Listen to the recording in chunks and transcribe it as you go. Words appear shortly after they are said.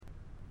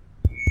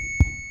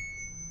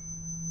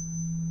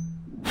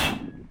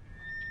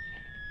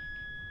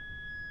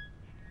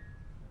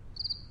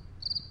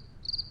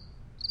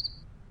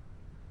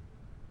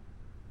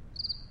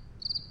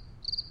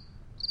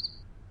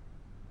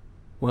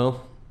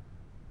Well,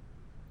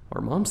 our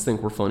moms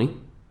think we're funny.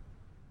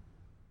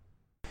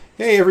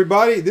 Hey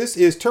everybody, this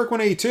is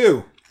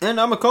Turk182. And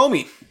I'm a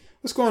Comey.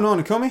 What's going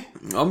on, Comey?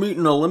 I'm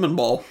eating a lemon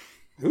ball.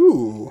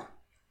 Ooh.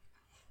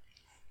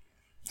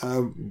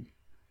 I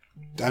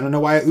don't know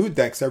why I oohed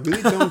that, because I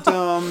really don't,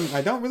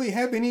 I don't really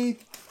have any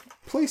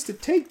place to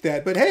take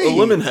that, but hey. A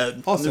lemon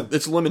head. Awesome.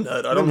 It's lemon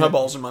head. I don't have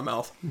balls in my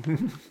mouth.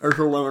 There's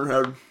a lemon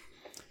head.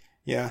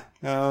 Yeah.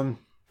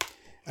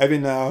 I've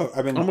been.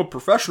 I'm a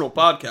professional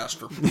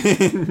podcaster.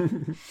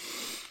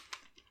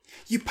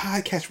 You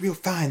podcast real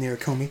fine there,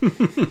 Comey.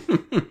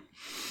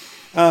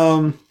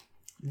 I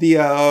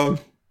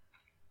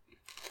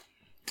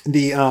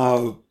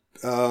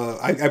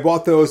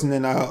bought those, and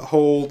then a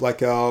whole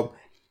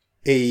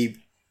it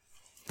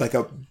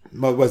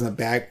wasn't a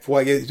bag full.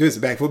 It was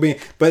a bag full,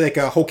 but like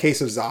a whole case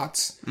of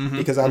Zots,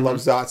 because I love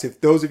Zots.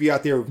 If those of you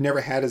out there who've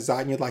never had a Zot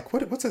and you're like,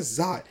 what's a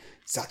Zot?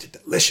 Zots are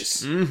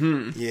delicious.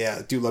 Yeah,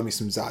 I do love me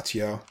some Zots,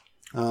 yo.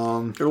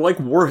 They're like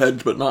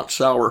warheads, but not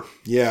sour.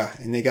 Yeah,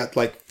 and they got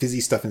like fizzy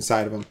stuff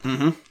inside of them.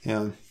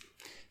 Yeah.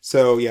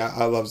 So yeah,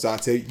 I love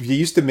Zots. They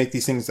used to make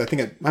these things. I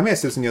think I may have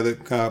said this in the other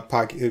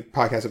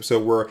podcast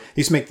episode where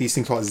they used to make these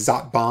things called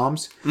Zot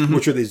bombs,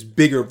 which are these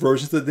bigger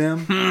versions of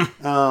them.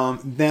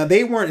 Now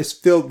they weren't as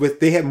filled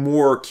with. They had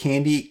more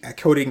candy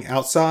coating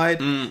outside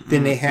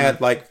than they had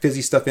like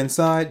fizzy stuff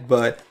inside,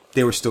 but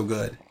they were still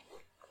good.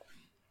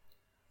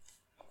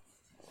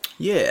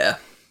 Yeah.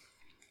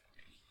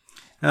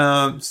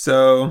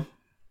 Today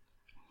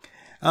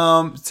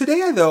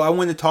though I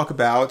wanted to talk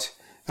about.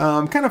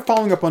 Kind of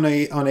following up on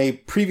a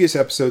previous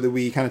episode that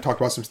we kind of talked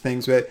about some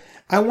things, but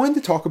I wanted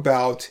to talk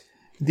about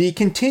the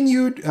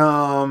continued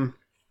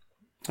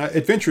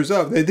adventures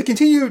of the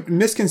continued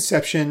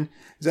misconception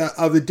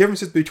of the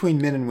differences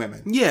between men and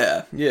women.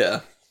 Yeah.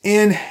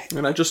 And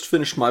I just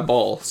finished my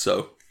ball,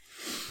 so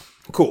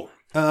cool.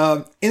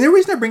 And the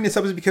reason I bring this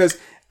up is because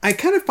I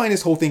kind of find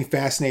this whole thing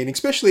fascinating,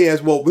 especially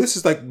as well. This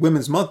is like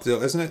Women's Month,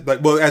 though, isn't it?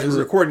 Like, well, as we're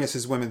recording this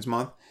is Women's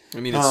Month. I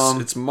mean,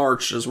 it's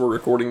March as we're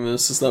recording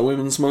this. Is that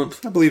Women's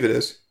Month? I believe it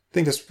is. I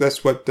think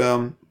that's what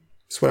I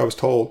was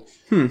told.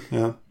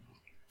 Yeah.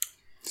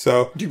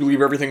 So, do you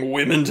believe everything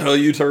women tell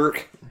you,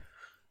 Turk?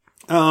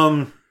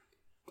 I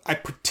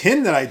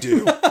pretend that I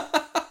do.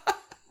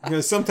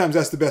 Because sometimes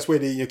that's the best way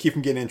to keep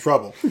from getting in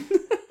trouble.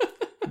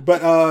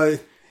 But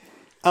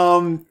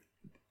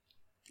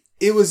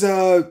it was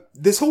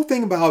this whole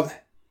thing about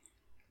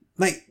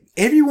like.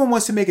 Everyone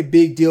wants to make a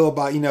big deal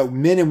about,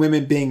 men and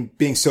women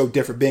being so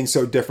different,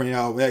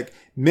 like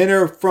men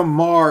are from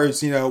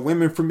Mars,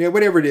 women from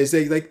whatever it is.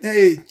 They like,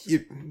 hey,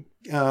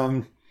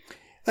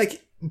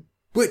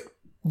 but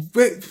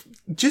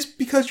just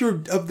because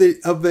you're of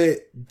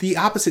the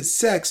opposite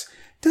sex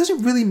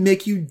doesn't really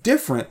make you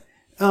different.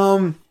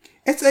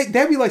 It's like,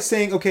 that'd be like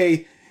saying,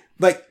 okay,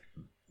 like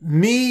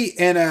me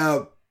and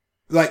as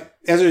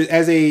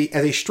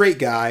a straight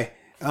guy,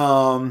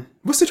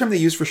 what's the term they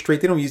use for straight?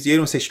 They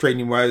don't say straight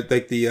anymore.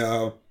 Like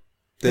the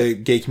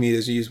gay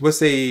communities use. What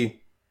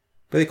they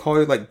call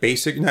it? Like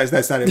basic? No,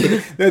 that's not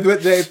it.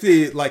 But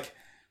they like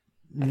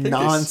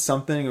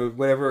non-something or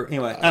whatever.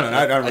 Anyway, I don't know.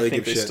 I don't really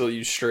give a shit. I think they still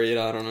use straight.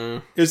 I don't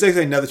know. There's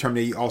actually another term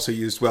they also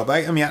use as well.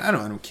 But I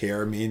don't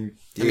care.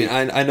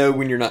 I know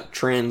when you're not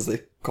trans,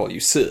 they call you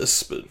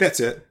cis, but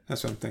that's it.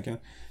 That's what I'm thinking.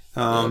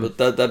 But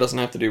that doesn't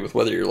have to do with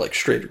whether you're like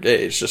straight or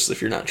gay. It's just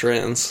if you're not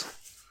trans.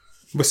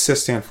 What's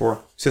cis stand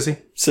for? Sissy?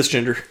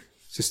 Cisgender.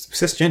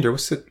 Cisgender?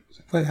 What's it?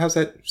 How's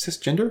that?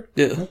 Cisgender?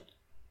 Yeah. What?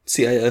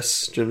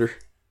 CIS gender.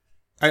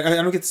 I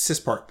don't get the cis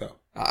part though.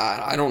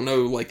 I don't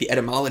know like the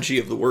etymology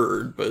of the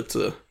word, but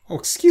oh,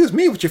 excuse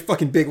me with your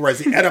fucking big words.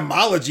 The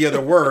etymology of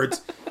the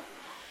words.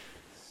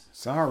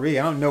 Sorry,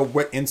 I don't know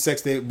what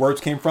insects the words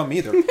came from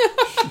either.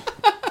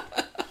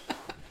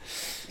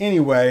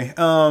 Anyway,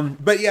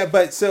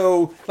 but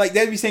so like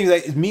that'd be saying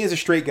like me as a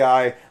straight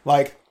guy,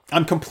 like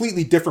I'm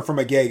completely different from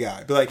a gay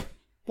guy. But like,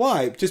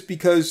 why? Just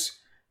because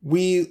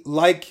we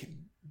like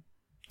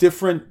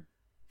different,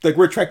 like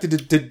we're attracted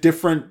to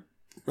different,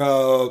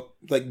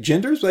 like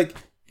genders? Like,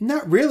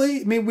 not really.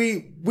 I mean,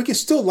 we can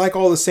still like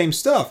all the same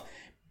stuff.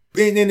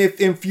 And then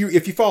if you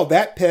follow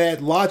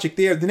that logic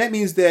there, then that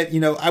means that,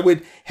 I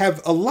would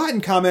have a lot in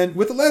common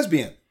with a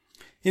lesbian.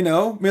 I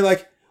mean,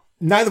 like,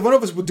 neither one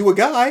of us would do a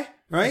guy,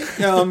 right?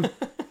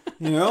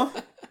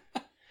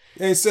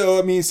 And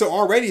so, so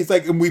already it's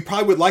like, and we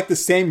probably would like the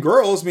same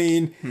girls.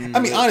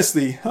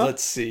 Honestly. Huh?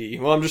 Let's see.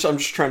 Well, I'm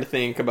just trying to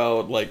think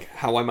about like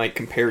how I might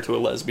compare to a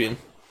lesbian.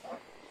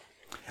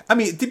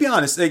 To be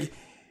honest, like,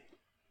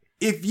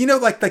 if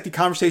like the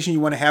conversation you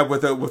want to have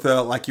with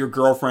a like your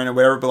girlfriend or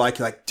whatever, but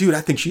like, dude,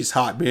 I think she's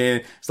hot,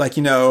 man. It's like,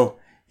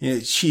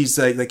 she's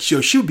like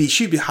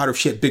she'd be hot if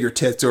she had bigger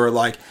tits, or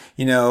like,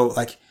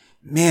 like,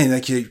 man,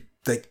 like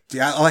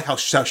I like how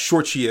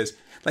short she is.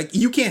 Like,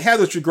 you can't have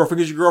those with your girlfriend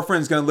because your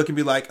girlfriend's going to look and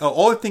be like, oh,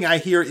 all the thing I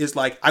hear is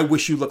like, I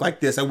wish you look like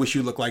this. I wish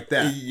you look like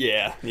that.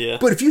 Yeah.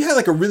 But if you had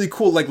like a really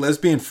cool, like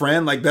lesbian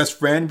friend, like best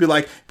friend, be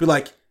like,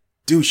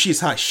 dude,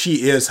 she's hot.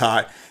 She is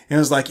hot. And it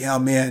was like, yeah,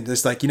 man,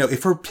 just like,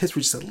 if her tits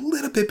were just a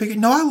little bit bigger,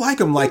 no, I like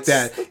them like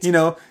that,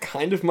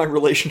 Kind of my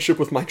relationship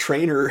with my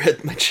trainer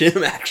at my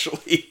gym,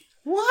 actually.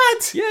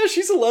 What? Yeah,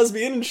 she's a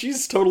lesbian and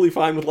she's totally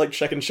fine with like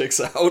checking chicks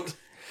out.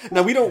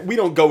 Now we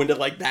don't go into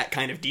like that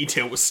kind of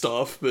detail with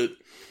stuff, but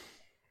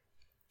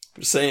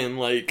I'm just saying,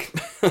 like,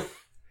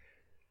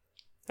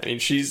 I mean,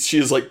 she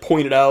has like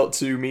pointed out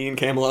to me and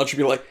Camelot. She'd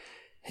be like,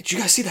 "Hey, did you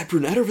guys see that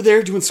brunette over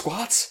there doing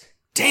squats?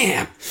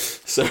 Damn!"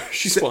 So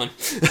she's fun.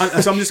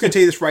 So I'm just gonna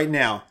tell you this right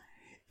now.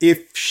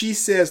 If she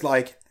says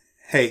like,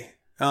 "Hey,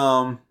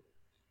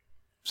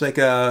 it's like,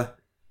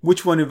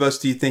 which one of us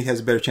do you think has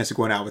a better chance of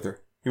going out with her?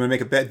 You want to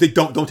make a bet?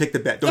 Don't take the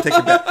bet. Don't take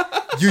the bet.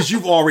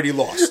 You've already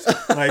lost.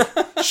 Like,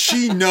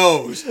 she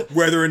knows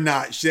whether or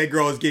not that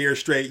girl is gay or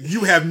straight.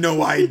 You have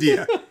no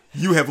idea.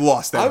 You have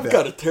lost that bet. I've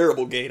got a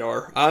terrible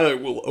gaydar. I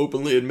will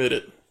openly admit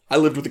it. I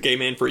lived with a gay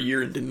man for a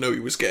year and didn't know he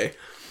was gay.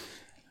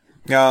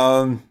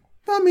 I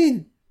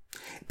mean,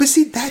 but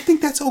see, I think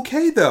that's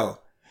okay though.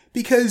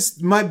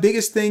 Because my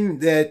biggest thing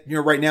that,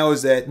 right now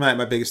is that, not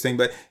my biggest thing,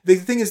 but the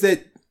thing is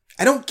that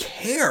I don't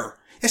care.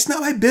 It's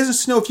not my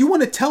business to know. If you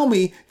want to tell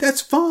me,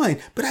 that's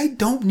fine. But I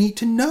don't need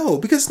to know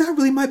because it's not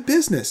really my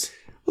business.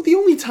 Well, the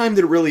only time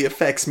that it really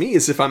affects me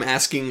is if I'm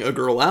asking a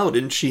girl out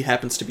and she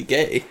happens to be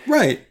gay.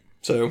 Right.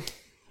 So,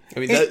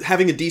 I mean,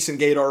 having a decent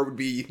gaydar would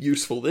be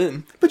useful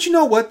then. But you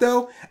know what,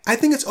 though? I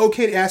think it's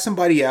okay to ask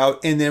somebody out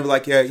and then be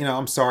like, yeah,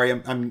 I'm sorry,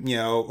 I'm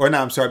or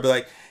not, I'm sorry, but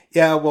like,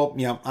 yeah, well,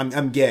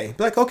 I'm gay.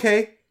 But like,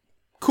 okay,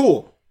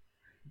 cool.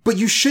 But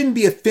you shouldn't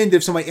be offended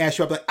if somebody asks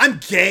you out, like, I'm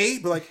gay?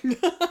 But like,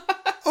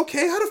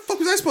 okay, how the fuck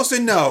was I supposed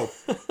to know?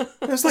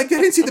 I was like,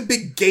 I didn't see the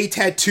big gay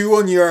tattoo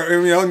on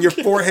your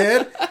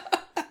forehead.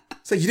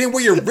 It's like, you didn't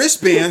wear your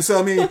wristband, so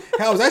I mean,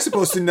 how was I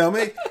supposed to know?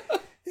 I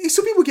mean,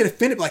 some people get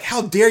offended, like,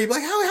 how dare you?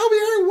 Like, how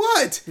dare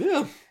what?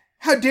 Yeah.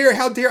 How dare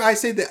I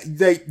say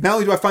that not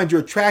only do I find you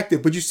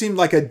attractive, but you seem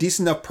like a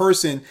decent enough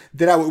person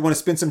that I would want to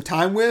spend some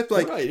time with?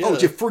 Like, right, yeah. Oh,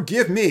 just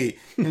forgive me.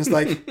 And it's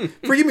like,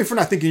 forgive me for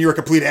not thinking you're a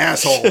complete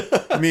asshole.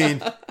 I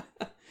mean,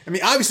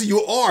 obviously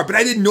you are, but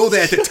I didn't know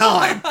that at the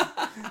time.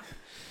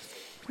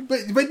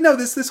 But no,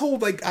 this whole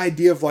like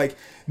idea of like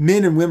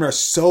men and women are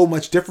so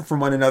much different from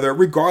one another,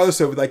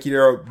 regardless of like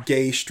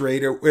gay,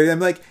 straight, or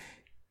I'm like,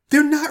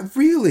 they're not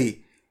really.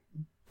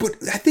 But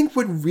I think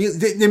what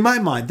really, in my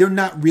mind, they're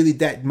not really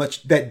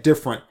that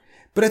different.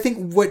 But I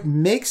think what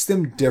makes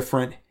them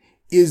different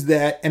is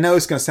that, and I know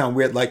it's going to sound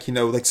weird, like,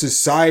 like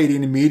society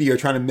and the media are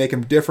trying to make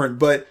them different.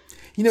 But,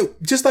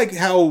 just like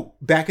how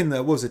back in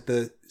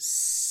the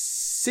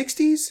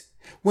 60s,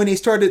 when they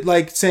started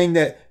like saying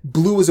that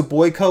blue is a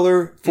boy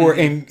color for,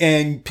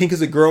 and pink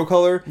is a girl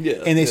color.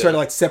 Yeah. And they started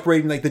like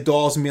separating like the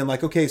dolls and being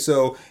like, okay,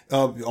 so,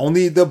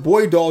 only the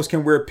boy dolls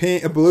can wear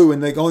blue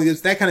and like only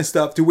that kind of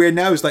stuff, to where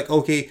now it's like,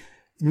 okay,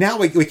 now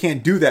we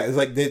can't do that.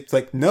 It's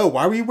like, no,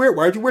 why would you wear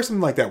something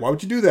like that? Why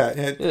would you do that?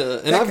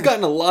 And I've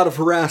gotten a lot of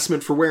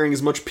harassment for wearing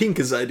as much pink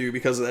as I do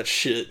because of that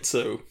shit.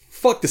 So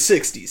fuck the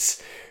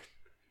 60s.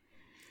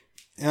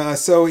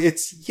 So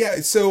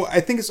I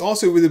think it's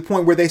also with the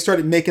point where they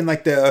started making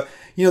like the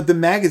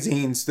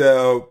magazines,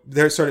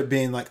 they started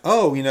being like,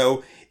 oh,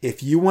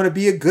 if you want to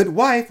be a good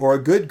wife or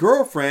a good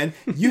girlfriend,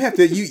 you have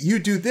to, you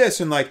do this.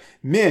 And like,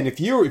 men, if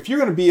you're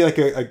going to be like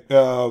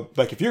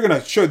like if you're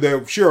going to show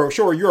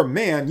you're a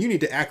man, you need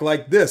to act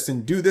like this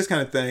and do this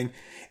kind of thing.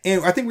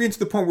 And I think we're into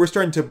the point where we're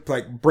starting to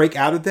like break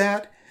out of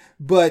that.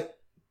 But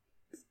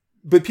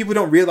people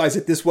don't realize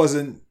that this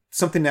wasn't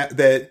something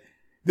that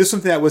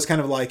was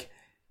kind of like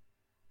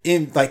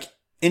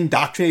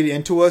indoctrinated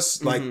into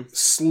us, like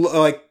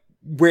like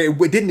where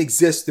it didn't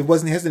exist. It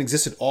hasn't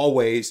existed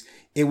always.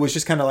 It was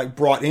just kind of like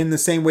brought in the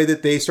same way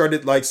that they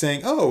started like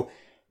saying, oh,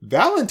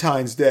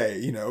 Valentine's Day,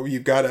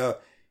 you've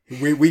got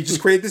we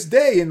just created this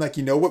day. And like,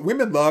 what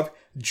women love?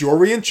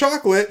 Jewelry and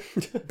chocolate.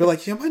 But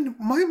like,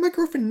 my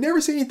girlfriend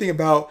never said anything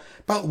about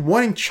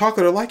wanting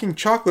chocolate or liking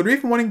chocolate or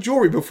even wanting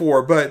jewelry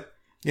before. But,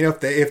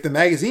 if the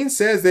magazine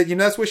says that,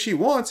 that's what she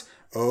wants,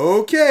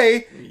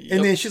 okay. Yep.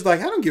 And then she's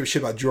like, I don't give a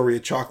shit about jewelry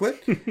and chocolate.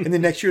 And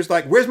then next year's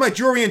like, where's my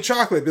jewelry and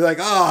chocolate? Be like,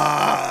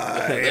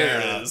 there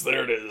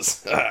it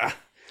is.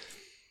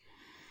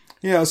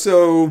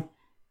 So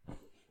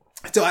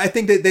I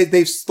think that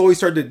they've slowly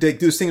started to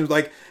do things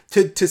like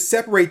to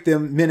separate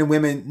them, men and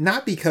women,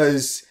 not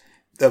because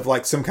of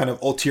like some kind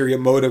of ulterior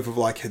motive of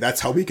like,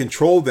 that's how we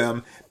control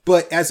them,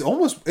 but as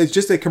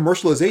just a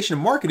commercialization of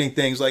marketing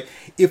things. Like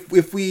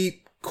if we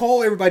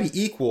call everybody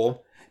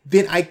equal,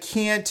 then I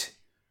just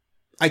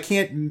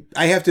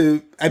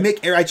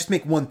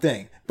make one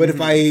thing. But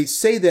if I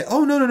say that,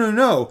 oh,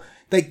 no.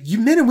 Like, you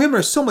men and women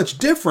are so much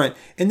different,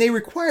 and they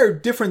require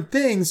different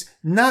things,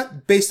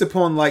 not based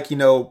upon, like,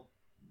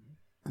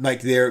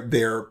 like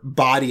their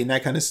body and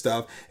that kind of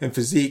stuff and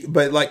physique,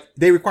 but like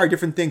they require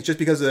different things just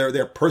because of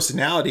their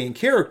personality and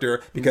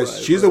character,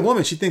 because she's a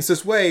woman, she thinks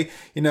this way,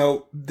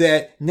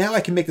 that now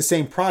I can make the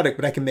same product,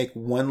 but I can make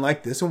one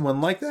like this and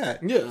one like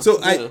that. Yeah. So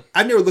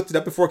I've never looked it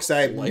up before because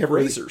I like never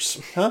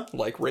razors. Huh?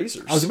 Like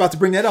razors. I was about to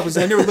bring that up.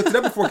 I never looked it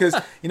up before because,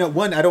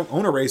 one, I don't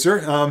own a razor,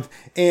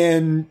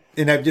 and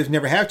I've just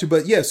never had to,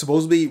 but yeah,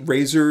 supposedly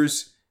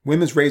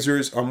women's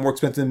razors are more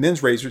expensive than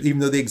men's razors, even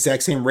though the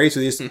exact same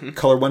razor, they just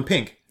color one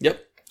pink. Yep.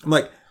 I'm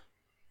like,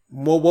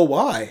 well,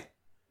 why?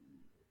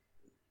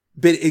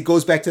 But it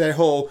goes back to that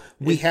whole,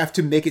 we have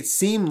to make it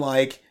seem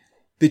like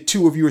the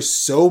two of you are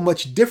so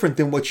much different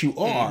than what you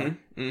are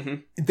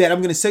that I'm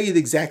going to sell you the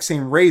exact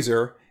same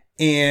razor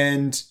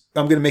and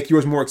I'm going to make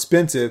yours more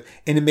expensive,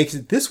 and it makes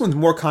this one's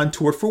more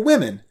contoured for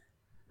women.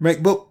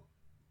 Right? But,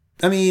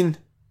 I mean,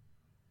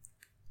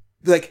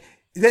 like,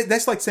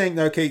 that's like saying,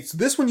 okay, so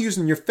this one you use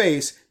in your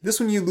face, this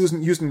one you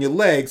use in your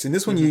legs, and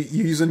this one you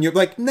use in your,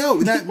 like, no,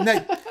 not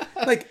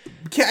like,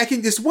 I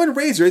can, this one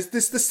razor,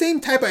 it's the same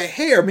type of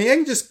hair. I mean, I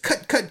can just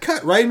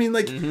cut, right? I mean,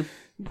 like,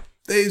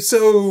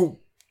 so,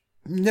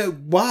 no,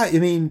 why? I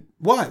mean,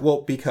 why?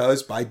 Well,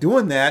 because by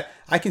doing that,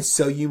 I can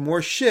sell you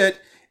more shit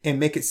and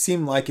make it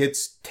seem like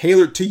it's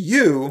tailored to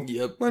you.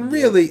 Yep. When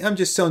really, I'm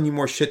just selling you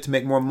more shit to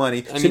make more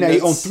money. I so mean, now you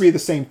own 3 of the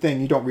same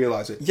thing. You don't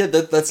realize it. Yeah,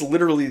 that's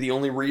literally the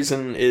only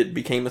reason it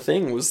became a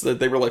thing, was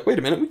that they were like, wait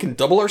a minute, we can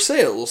double our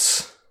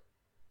sales.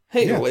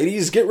 Hey,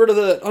 ladies, get rid of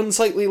the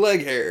unsightly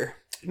leg hair.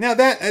 Now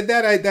that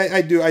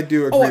I do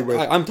agree with.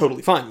 I'm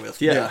totally fine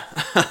with. Yeah.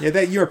 Yeah,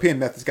 that European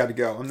method's got to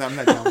go. I'm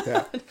not down with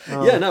that.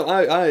 Yeah, no,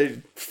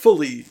 I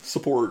fully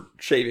support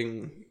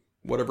shaving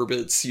whatever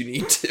bits you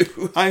need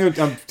to. I know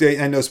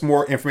it's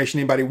more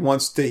information anybody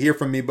wants to hear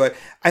from me, but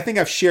I think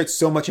I've shared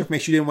so much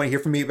information you didn't want to hear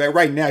from me. But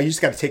right now, you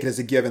just got to take it as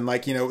a given.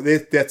 Like,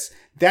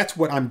 that's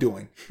what I'm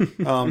doing.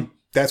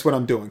 That's what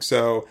I'm doing.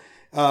 So,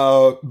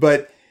 from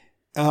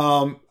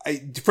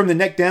the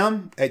neck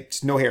down,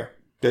 it's no hair.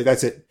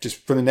 That's it.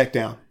 Just from the neck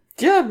down.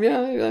 Yeah,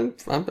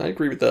 I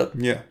agree with that.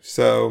 Yeah.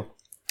 So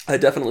I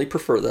definitely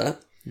prefer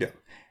that. Yeah.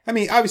 I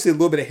mean, obviously a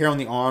little bit of hair on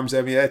the arms.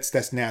 I mean,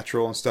 that's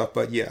natural and stuff,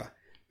 but yeah.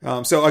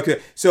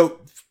 So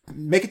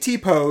make a T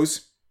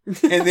pose,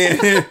 and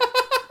then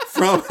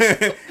from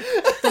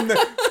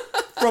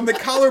the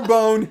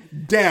collarbone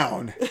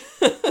down,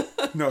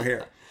 no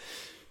hair.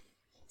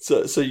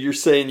 So you're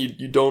saying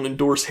you don't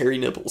endorse hairy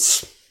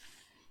nipples?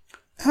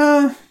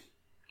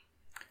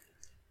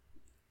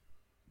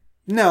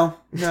 No.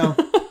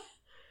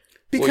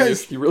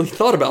 Because well, you really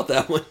thought about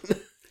that one.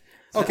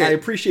 Okay, I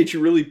appreciate you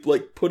really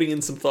putting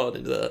in some thought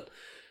into that.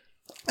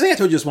 I think I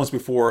told you this once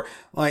before.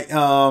 Like,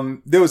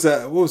 there was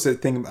what was the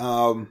thing?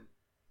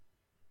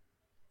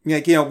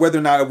 Whether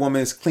or not a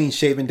woman is clean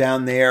shaven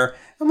down there.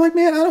 I'm like,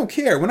 man, I don't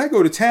care. When I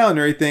go to town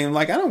or anything, I'm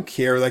like, I don't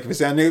care. Like, if it's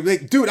down there,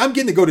 like, dude, I'm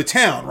getting to go to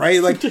town,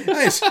 right? Like,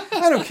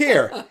 I don't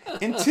care.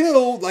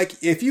 Until,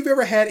 like, if you've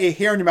ever had a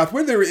hair in your mouth,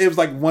 whether it was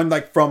like one,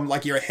 like, from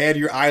like your head,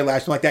 your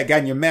eyelash, like that guy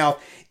in your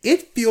mouth,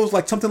 it feels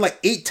like something like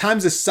 8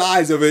 times the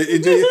size of it.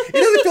 It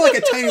doesn't feel like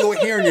a tiny little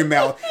hair in your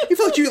mouth. You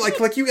feel like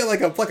you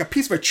got like a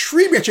piece of a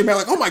tree branch in your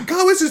mouth. Like, oh my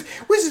god, what's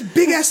this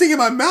big ass thing in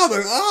my mouth?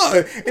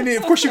 Like, and then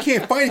of course you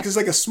can't find it because it's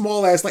like a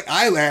small ass like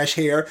eyelash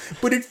hair,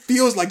 but it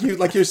feels like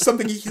you're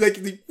something like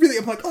really.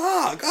 I'm like,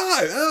 oh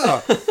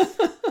god.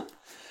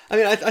 I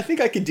mean, I think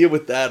I could deal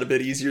with that a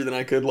bit easier than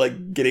I could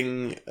like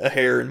getting a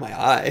hair in my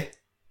eye.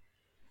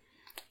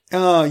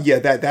 Yeah,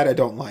 that I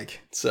don't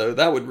like. So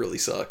that would really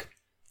suck.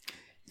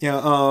 Yeah,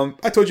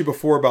 I told you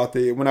before about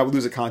when I would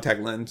lose a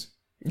contact lens.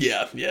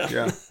 Yeah.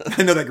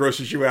 I know that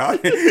grosses you out.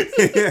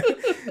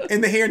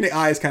 And the hair in the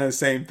eye is kind of the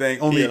same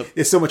thing. Only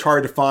it's so much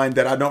harder to find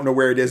that I don't know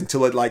where it is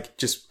until it like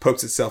just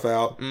pokes itself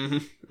out.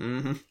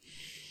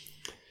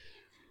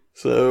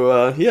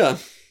 So yeah.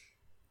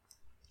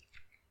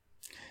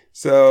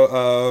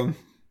 So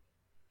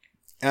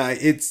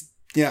it's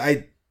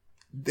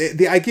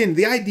the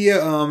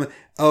idea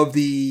of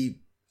the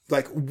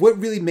like what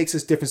really makes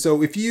us different.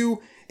 So if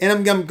you and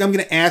I'm going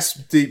to ask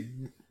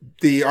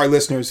our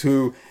listeners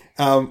who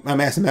I'm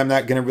asking them, I'm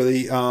not going to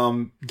really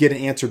get an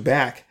answer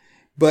back,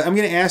 but I'm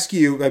going to ask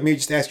you, maybe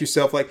just ask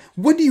yourself, like,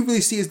 what do you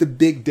really see as the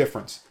big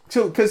difference?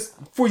 So, because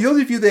for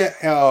those of you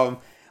that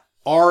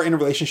are in a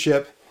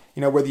relationship,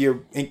 whether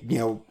you're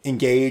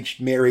engaged,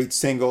 married,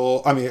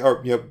 single,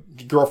 or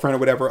girlfriend or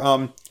whatever,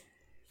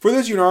 for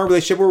those of you in our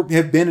relationship or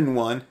have been in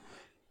one,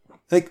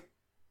 like,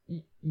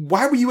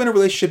 why were you in a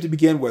relationship to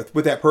begin with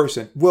that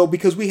person? Well,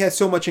 because we had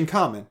so much in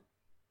common.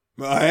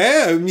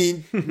 I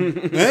mean,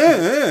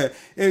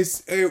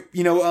 it's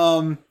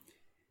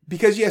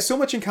because you have so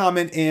much in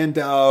common, and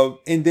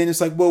then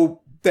it's like,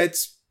 well,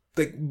 that's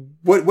like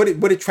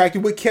what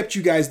attracted, what kept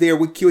you guys there,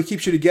 what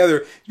keeps you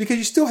together, because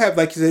you still have,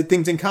 like you said,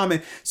 things in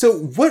common. So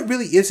what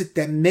really is it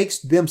that makes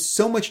them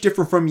so much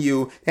different from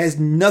you that has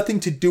nothing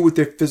to do with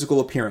their physical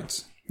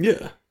appearance?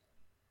 Yeah,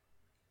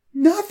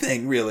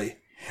 nothing really.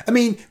 I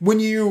mean, when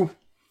you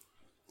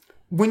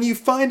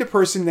find a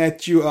person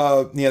that you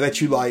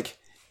like,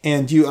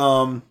 and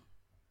you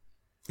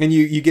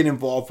get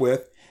involved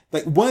with,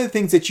 like one of the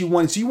things that you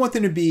want is you want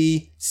them to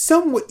be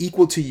somewhat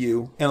equal to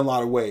you in a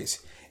lot of ways.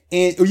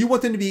 Or you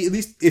want them to be, at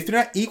least if they're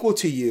not equal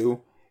to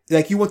you,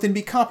 like you want them to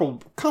be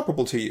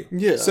comparable to you.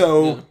 Yeah.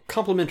 So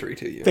complimentary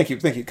to you. Thank you.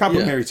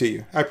 Complimentary to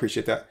you. I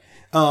appreciate that.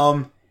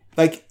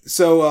 Like,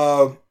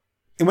 so,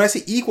 and when I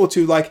say equal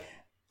to, like,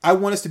 I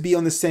want us to be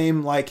on the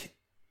same, like,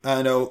 I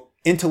don't know,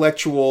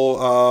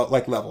 intellectual,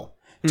 like level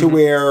to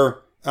where,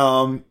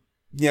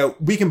 you know,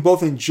 we can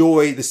both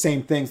enjoy the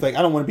same things. Like,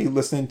 I don't want to be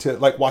listening to,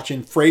 like,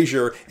 watching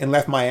Frasier and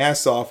laugh my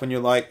ass off and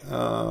you're like,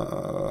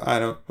 I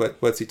don't,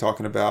 what's he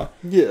talking about?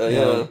 Yeah,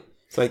 yeah.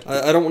 It's like,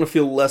 I don't want to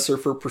feel lesser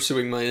for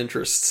pursuing my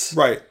interests.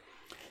 right.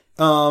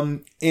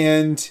 And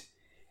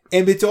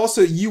it's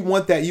also, you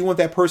want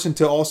that person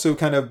to also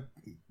kind of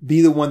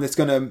be the one that's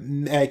going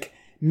to, like,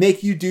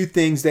 make you do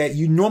things that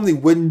you normally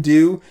wouldn't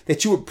do,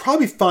 that you would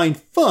probably find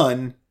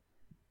fun,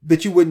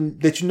 that you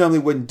normally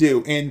wouldn't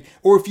do. And,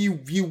 or if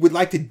you would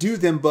like to do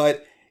them,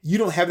 but you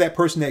don't have that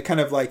person that kind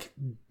of like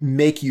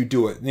make you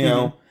do it, you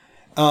know?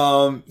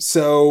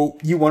 So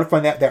you want to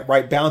find that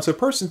right balance of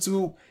person.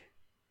 So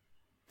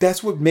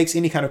that's what makes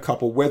any kind of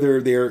couple,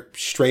 whether they're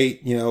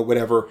straight, you know,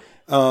 whatever.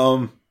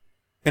 And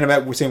I'm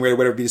not saying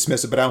whatever be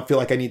dismissive, but I don't feel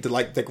like I need to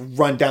like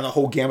run down the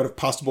whole gamut of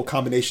possible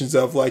combinations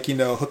of like, you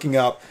know, hooking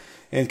up.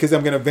 And because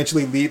I'm going to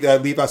eventually leave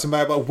out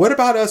somebody. But what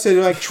about us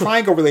in like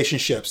triangle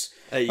relationships?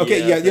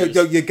 Okay,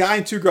 yeah, guy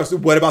and two girls.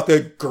 What about the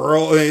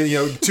girl? You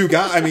know, two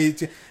guys. I mean,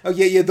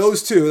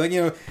 those two. Like,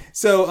 you know,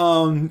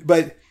 so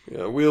but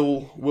yeah,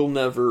 we'll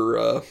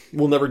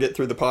never get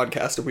through the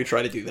podcast if we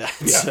try to do that.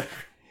 Yeah.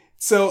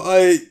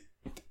 So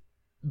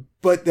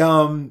but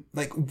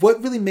like,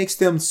 what really makes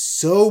them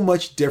so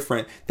much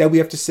different that we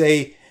have to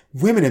say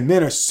women and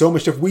men are so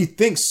much different? We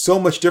think so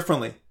much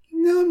differently.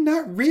 No,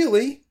 not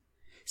really.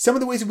 Some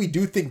of the ways that we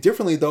do think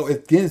differently, though,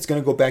 again, it's going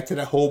to go back to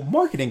that whole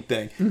marketing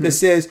thing that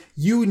says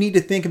you need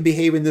to think and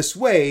behave in this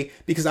way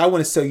because I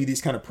want to sell you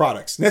these kind of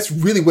products. And that's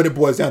really what it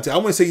boils down to. I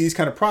want to sell you these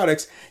kind of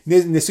products,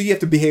 so you have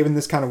to behave in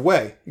this kind of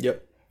way.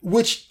 Yep.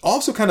 Which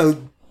also kind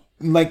of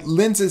like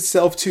lends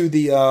itself to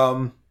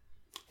the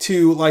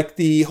to like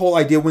the whole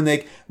idea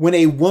when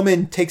a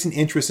woman takes an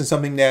interest in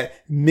something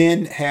that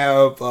men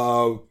have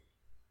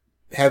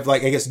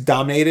like, I guess,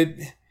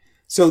 dominated.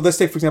 So let's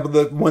take, for example,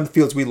 the one of the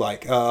fields we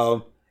like.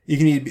 You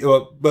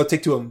can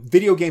take to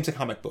video games and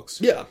comic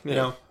books. Yeah. You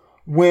know,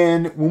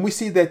 when we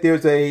see that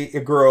there's a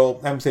girl,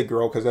 I'm gonna say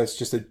girl because that's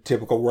just a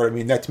typical word. I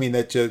mean, that to mean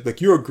that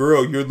like you're a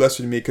girl, you're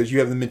lesser than me because you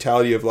have the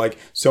mentality of like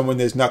someone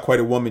that's not quite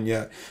a woman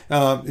yet.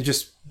 It's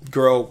just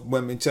girl,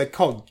 women. It's like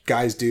called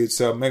guys, dudes,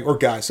 so or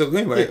guys. So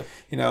anyway,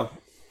 you know,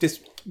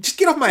 just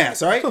get off my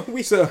ass, all right?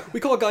 we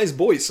call guys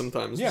boys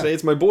sometimes. Yeah. We say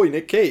it's my boy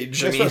Nick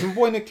Cage. That's right, my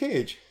boy Nick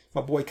Cage,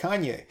 my boy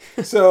Kanye.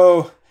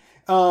 So,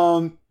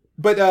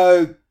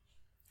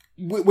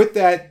 with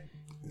that,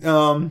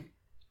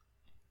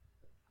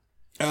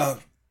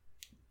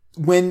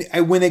 when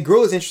a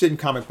girl is interested in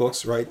comic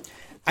books, right,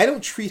 I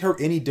don't treat her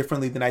any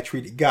differently than I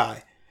treat a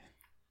guy.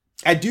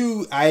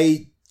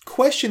 I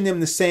question them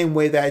the same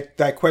way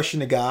that I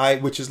question a guy,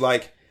 which is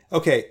like,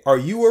 okay, are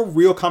you a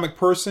real comic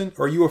person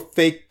or are you a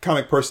fake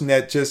comic person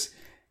that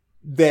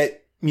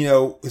you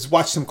know, has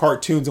watched some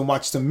cartoons and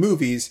watched some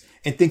movies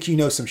and think you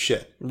know some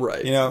shit?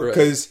 Right. You know,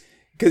 because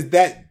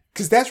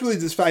that's really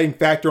the deciding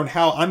factor on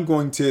how I'm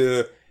going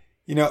to,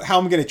 you know, how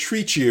I'm going to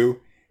treat you,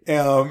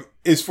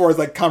 as far as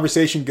like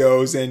conversation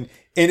goes. And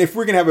if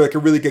we're going to have like a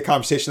really good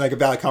conversation, like a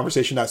valid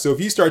conversation, not. So if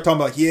you start talking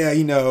about, yeah,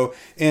 you know,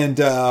 and,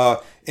 you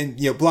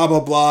know, blah, blah,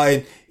 blah.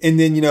 And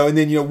then, you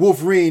know,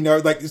 Wolverine or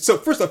like, so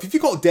first off, if you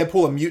call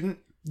Deadpool a mutant,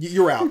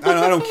 you're out.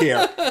 I don't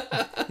care.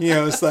 You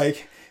know, it's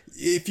like,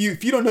 if you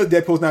don't know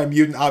Deadpool's not a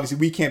mutant, obviously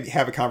we can't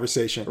have a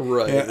conversation.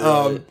 Right.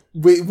 And,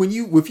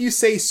 if you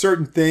say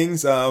certain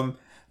things,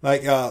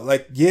 like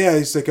yeah,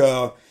 it's like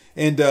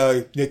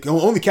like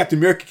only Captain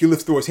America can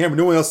lift Thor's hammer.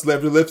 No one else has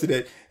ever lifted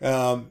it.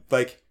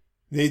 Like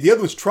the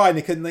other ones tried and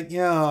they couldn't. Like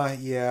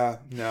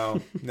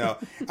no.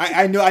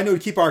 I know to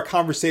keep our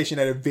conversation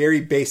at a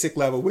very basic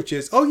level, which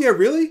is, oh yeah,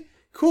 really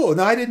cool.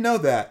 No, I didn't know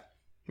that.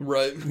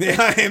 Right.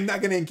 I am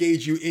not going to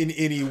engage you in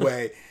any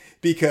way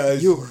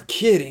because you were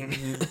kidding.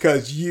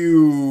 Because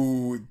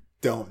you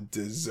don't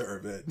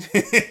deserve it.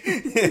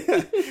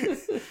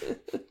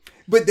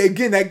 But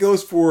again, that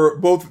goes for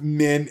both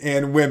men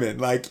and women.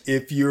 Like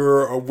if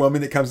you're a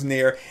woman that comes in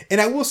there, and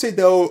I will say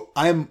though,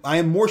 I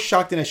am more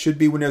shocked than I should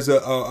be when there's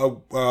a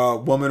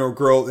woman or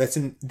girl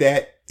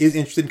that is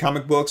interested in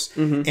comic books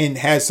and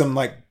has some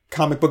like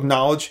comic book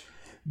knowledge,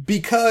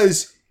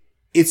 because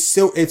it's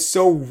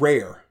so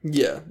rare.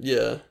 Yeah.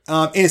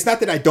 And it's not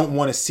that I don't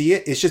want to see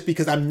it. It's just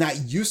because I'm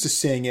not used to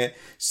seeing it.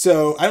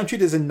 So I don't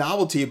treat it as a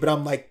novelty, but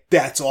I'm like,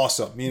 that's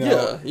awesome. You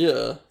know?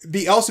 Yeah.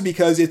 Also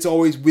because it's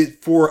always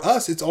for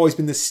us, it's always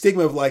been the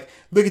stigma of like,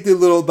 look at the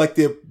little, like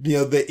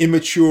the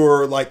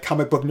immature, like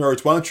comic book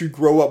nerds. Why don't you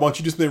grow up? Why don't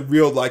you just be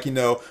real, like, you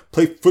know,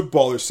 play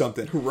football or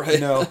something? Right.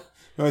 You know?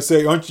 I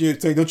say, don't you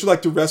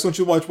like to wrestle? Don't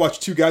you want to watch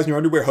two guys in your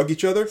underwear hug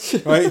each other?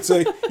 Right? It's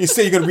like, you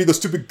say you're going to read those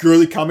stupid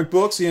girly comic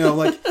books, you know,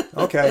 like,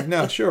 okay,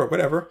 no, sure,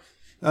 whatever.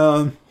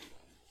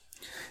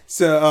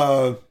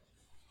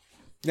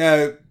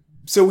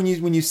 so when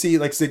you see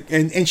like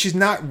and she's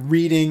not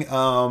reading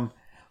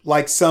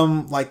like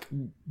some like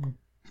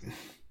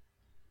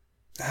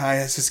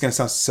this is gonna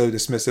sound so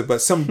dismissive,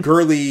 but some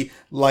girly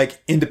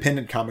like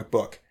independent comic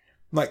book,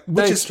 like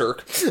which Thanks, is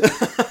Turk.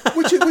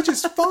 which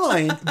is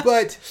fine,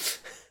 but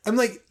I'm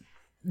like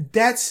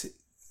that's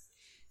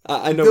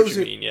I know what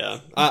you mean. Yeah,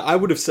 I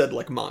would have said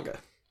like manga.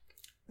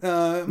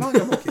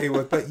 Manga I'm okay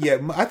with, but yeah,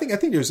 I think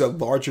there's a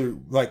larger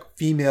like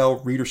female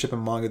readership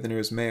in manga than there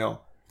is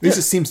male. At least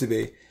it seems to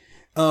be.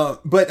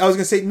 But I was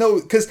gonna say no,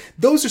 because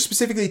those are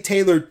specifically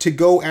tailored to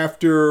go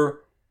after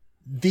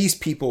these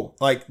people,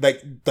 like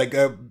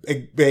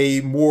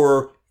a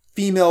more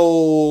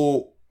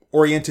female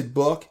oriented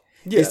book.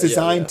 It's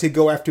designed to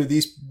go after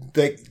these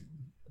like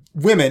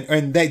women,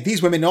 and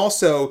these women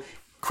also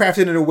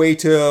crafted in a way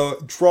to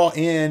draw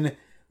in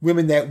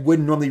women that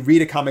wouldn't normally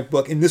read a comic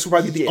book, and this would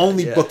probably be the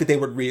only book that they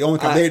would read. Only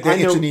they're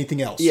interested in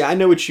anything else. Yeah, I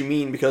know what you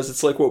mean, because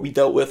it's like what we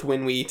dealt with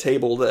when we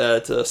tabled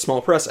at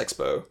Small Press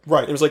Expo.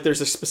 Right. It was like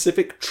there's a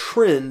specific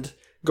trend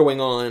going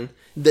on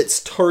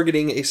that's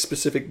targeting a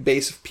specific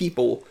base of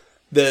people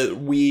that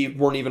we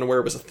weren't even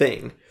aware was a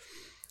thing.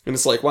 And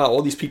it's like, wow,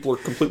 all these people are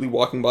completely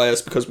walking by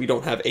us because we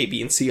don't have A,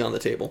 B, and C on the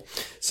table.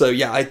 So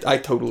yeah, I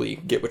totally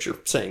get what you're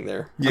saying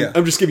there. Yeah.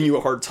 I'm just giving you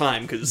a hard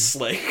time because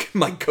like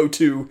my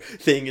go-to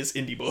thing is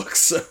indie books.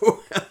 So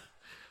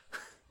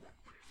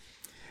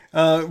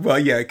well,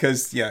 yeah,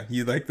 because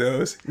you like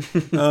those.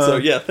 so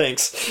yeah,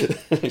 thanks,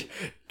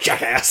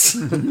 jackass.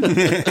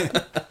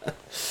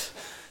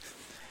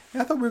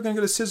 I thought we were going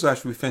to go to Sizzle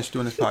after we finished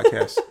doing this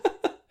podcast.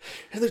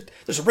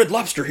 There's a Red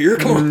Lobster here.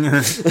 Come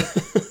on.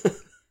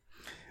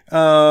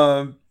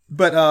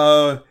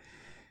 But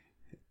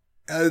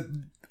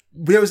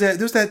there was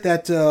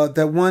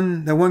that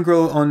one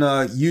girl on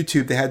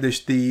YouTube that had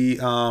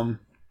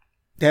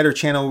they had her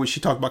channel where she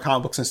talked about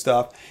comic books and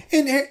stuff,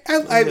 and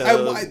I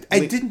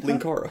didn't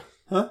Linkara.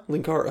 Huh?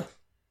 Linkara.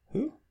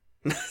 Who?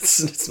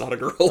 It's not a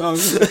girl.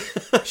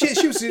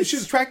 She was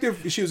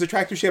attractive. She was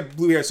attractive. She had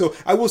blue hair. So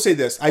I will say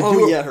this: I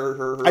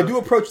do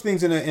approach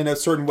things in a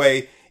certain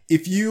way.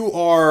 If you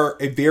are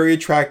a very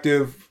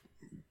attractive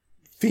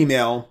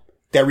female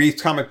that reads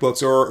comic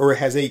books or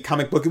has a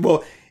comic book,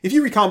 well, if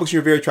you read comic books and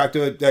you're very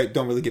attractive, I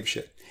don't really give a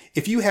shit.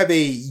 If you have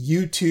a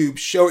YouTube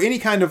show, any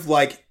kind of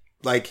like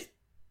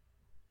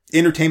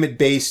entertainment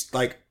based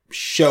like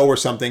show or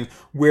something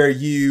where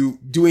you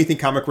do anything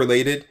comic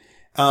related,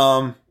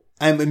 I'm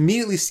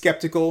immediately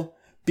skeptical,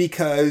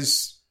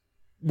 because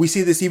we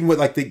see this even with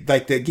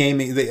the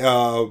gaming,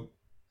 the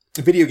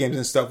video games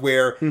and stuff,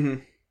 where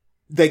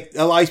like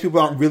a lot of these people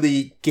aren't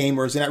really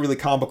gamers, they're not really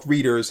comic book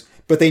readers,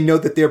 but they know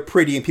that they're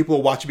pretty and people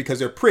will watch it because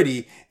they're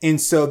pretty,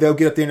 and so they'll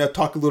get up there and they'll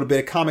talk a little bit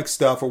of comic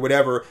stuff or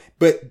whatever,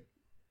 but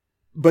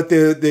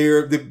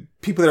the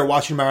people that are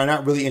watching them are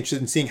not really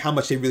interested in seeing how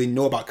much they really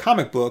know about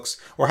comic books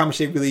or how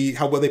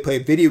well they play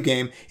a video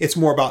game. It's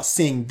more about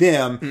seeing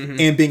them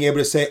and being able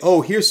to say,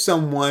 oh, here's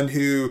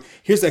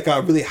like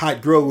a really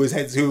hot girl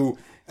who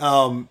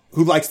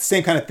likes the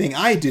same kind of thing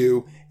I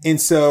do. And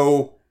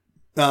so,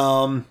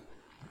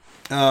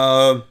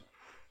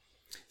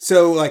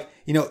 so like,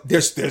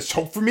 there's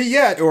hope for me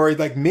yet. Or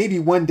like maybe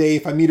one day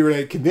if I meet her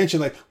at a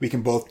convention, like we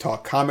can both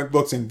talk comic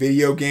books and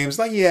video games.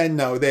 Like, yeah,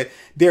 no,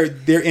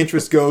 their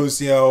interest goes,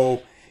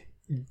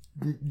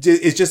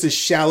 it's just as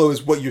shallow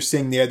as what you're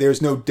seeing there.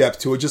 There's no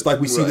depth to it. Just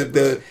like we see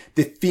the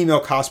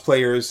female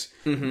cosplayers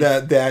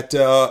that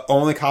are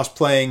only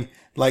cosplaying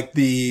like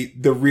the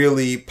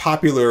really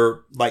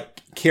popular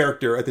like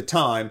character at the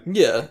time.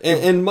 Yeah,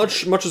 and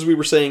much as we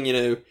were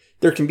saying,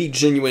 there can be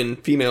genuine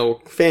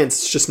female fans,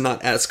 it's just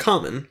not as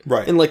common.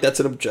 Right. And like that's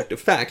an objective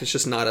fact, it's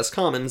just not as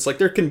common. It's like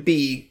there can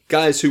be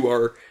guys who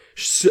are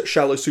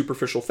shallow,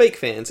 superficial fake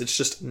fans, it's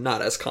just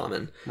not as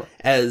common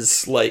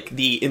as like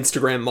the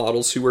Instagram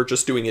models who are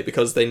just doing it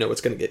because they know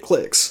it's going to get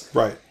clicks.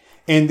 Right.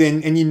 And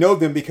you know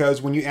them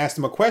because when you ask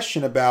them a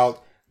question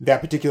about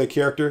that particular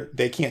character,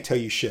 they can't tell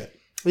you shit.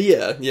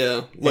 Yeah.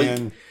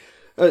 Like,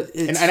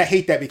 and I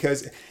hate that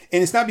because,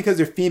 and it's not because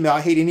they're female.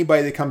 I hate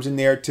anybody that comes in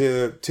there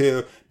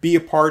to be a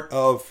part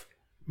of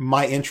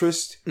my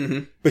interest,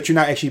 but you're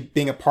not actually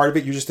being a part of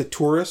it. You're just a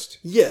tourist.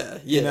 Yeah.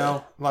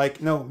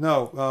 Like no.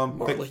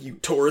 Marla, you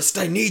tourist,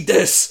 I need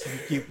this.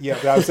 I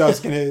was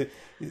gonna.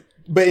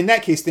 But in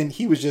that case, then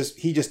he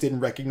just didn't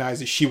recognize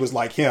that she was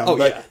like him. Oh,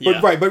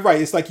 But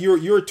right. It's like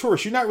you're a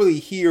tourist. You're not really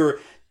here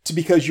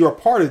because you're a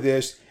part of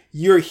this.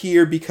 You're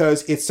here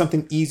because it's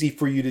something easy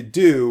for you to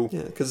do.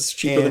 Yeah, because it's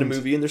cheaper than a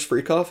movie and there's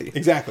free coffee.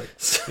 Exactly.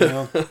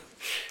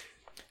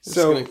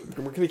 So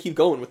we're gonna keep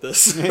going with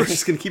this. We're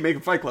just gonna keep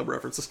making Fight Club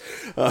references.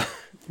 And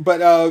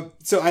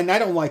I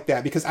don't like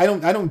that because I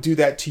don't do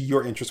that to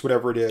your interest,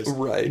 whatever it is.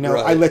 Right.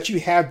 I let you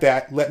have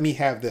that. Let me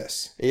have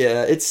this.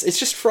 Yeah, it's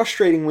just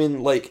frustrating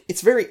when like it's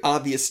very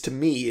obvious to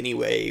me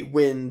anyway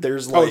when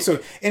there's like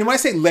and when I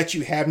say let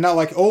you have, not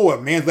like a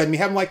man's letting me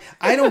have. I'm like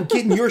I don't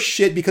get in your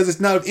shit because it's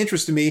not of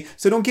interest to me.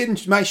 So don't get in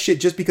my shit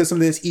just because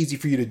something that's easy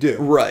for you to do.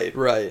 Right.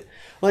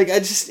 Like,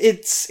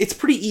 it's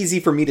pretty easy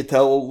for me to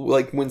tell,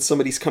 like, when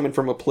somebody's coming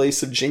from a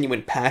place of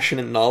genuine passion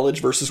and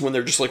knowledge versus when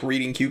they're just, like,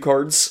 reading cue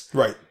cards.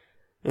 Right.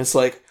 And it's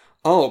like,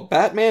 oh,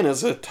 Batman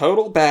is a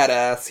total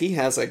badass. He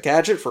has a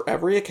gadget for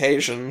every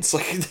occasion. It's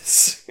like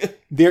this.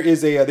 There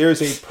is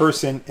a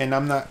person, and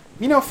I'm not,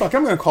 fuck,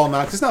 I'm going to call him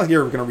out because it's not like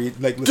you're going to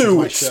read, like, listen to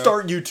my show.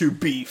 Start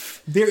YouTube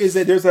beef. There is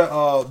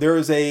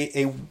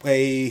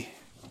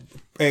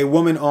a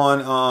woman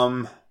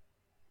on,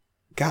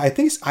 God, I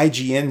think it's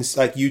IGN's,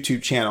 like,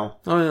 YouTube channel.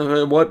 Oh,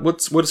 yeah,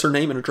 what's her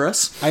name and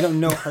address? I don't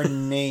know her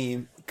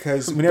name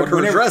because What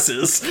her address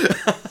is.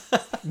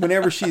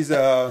 whenever she's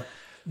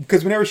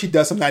because whenever she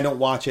does something, I don't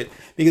watch it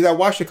because I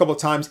watched it a couple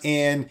of times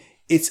and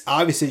it's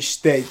obvious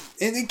that,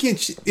 and again,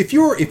 if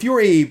you're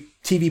a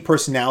TV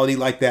personality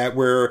like that,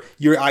 where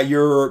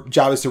your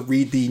job is to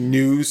read the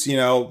news,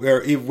 or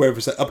whether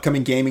it's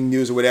upcoming gaming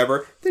news or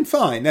whatever, then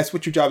fine, that's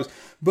what your job is.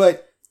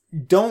 But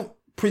don't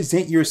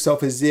present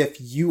yourself as if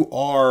you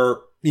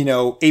are,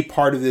 a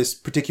part of this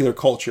particular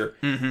culture.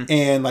 Mm-hmm.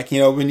 And like,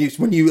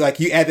 when you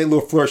like, you add that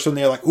little flourish on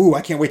there, like, ooh,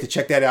 I can't wait to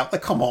check that out.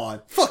 Like, come on,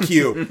 fuck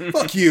you,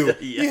 fuck you.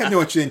 Yeah. You have no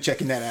interest in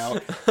checking that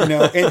out,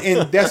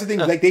 and that's the thing.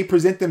 Like, they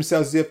present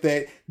themselves as if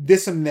that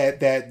this and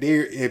that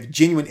they have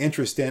genuine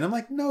interest in. I'm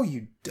like, no,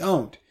 you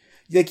don't.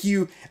 Like,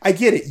 I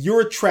get it. You're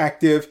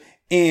attractive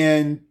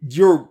and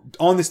you're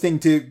on this thing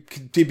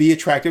to be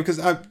attractive. Cause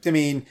I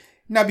mean,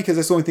 not because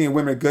that's the only thing that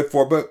women are good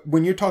for, but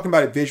when you're talking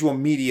about a visual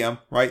medium,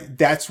 right?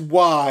 That's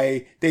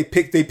why they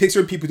pick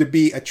certain people to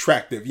be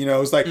attractive.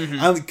 It's like,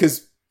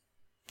 because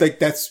like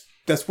that's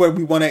what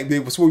we want to.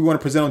 That's what we want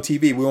to present on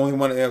TV. We only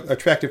want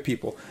attractive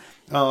people.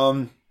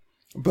 But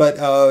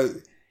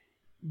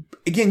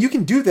again, you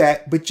can do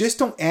that, but just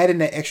don't add in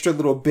that extra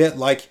little bit,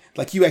 like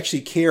you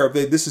actually care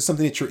that this is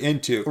something that you're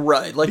into,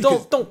 right? Like,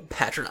 because, don't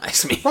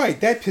patronize me, right?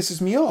 That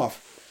pisses me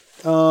off.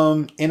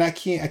 And I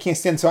can't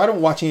stand, so I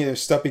don't watch any of their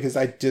stuff because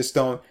I just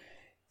don't,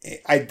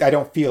 I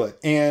don't feel it.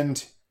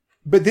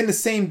 But then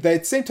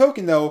that same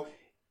token though,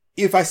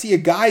 if I see a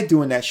guy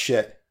doing that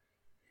shit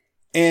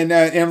and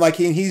I'm like,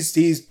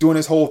 he's doing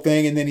his whole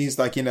thing and then he's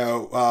like,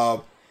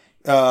 it's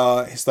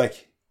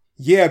like,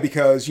 yeah,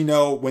 because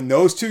when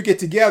those two get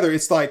together,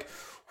 it's like,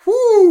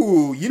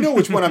 whoo,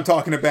 which one I'm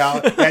talking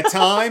about that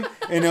time.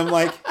 And I'm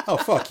like, oh,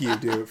 fuck you,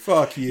 dude.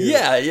 Fuck you.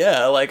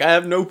 Yeah. Like, I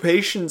have no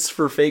patience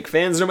for fake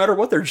fans, no matter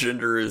what their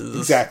gender is.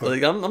 Exactly.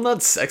 Like, I'm not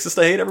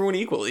sexist. I hate everyone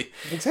equally.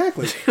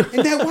 Exactly.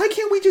 And why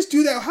can't we just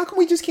do that? How come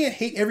we just can't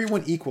hate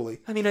everyone equally?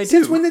 I mean,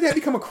 Since when did that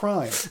become a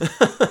crime?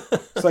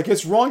 It's like,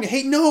 it's wrong to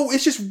hate. No,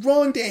 it's just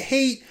wrong to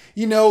hate,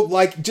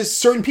 like, just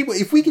certain people.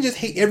 If we can just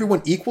hate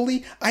everyone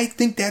equally, I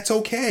think that's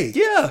okay.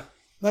 Yeah.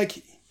 Like,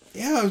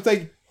 yeah, it's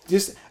like,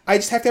 I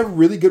just have to have a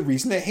really good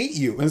reason to hate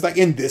you. And it's like,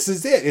 and this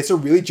is it. It's a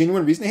really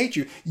genuine reason to hate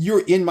you.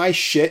 You're in my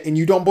shit and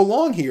you don't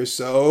belong here.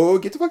 So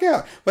get the fuck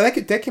out.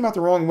 But that came out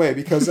the wrong way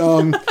because,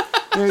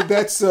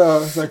 that's,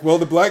 it's like, well,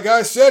 the black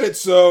guy said it.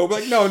 So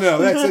like, no,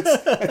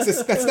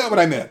 that's not what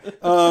I meant.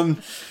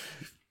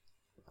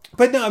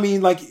 But no, I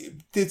mean, like,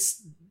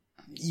 it's,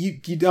 you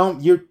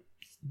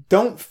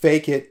don't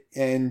fake it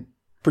and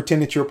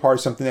pretend that you're a part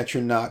of something that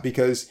you're not,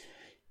 because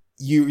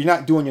you're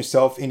not doing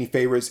yourself any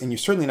favors, and you're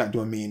certainly not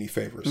doing me any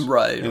favors.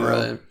 Right,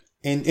 right.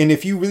 And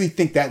if you really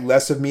think that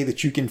less of me,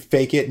 that you can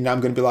fake it and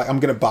I'm going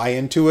to buy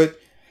into it,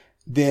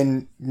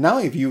 then not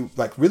only have you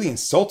like really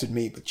insulted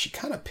me, but you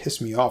kind of pissed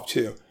me off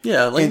too.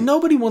 Yeah, like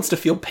nobody wants to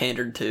feel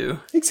pandered to.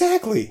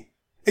 Exactly.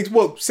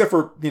 Well, except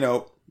for,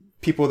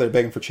 people that are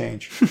begging for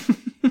change.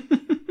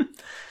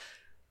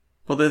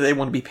 Well, they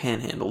want to be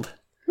panhandled.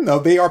 No,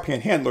 they are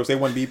panhandlers. They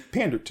want to be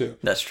pandered to.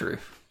 That's true.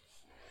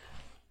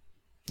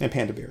 And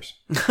panda bears.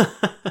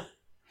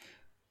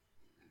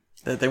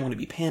 They want to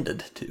be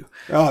pandaed to.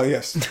 Oh,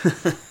 yes.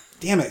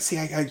 Damn it. See,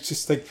 I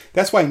just like,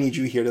 that's why I need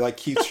you here to like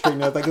keep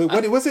straightening up. Like,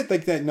 what was it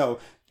like that? No,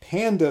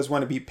 pandas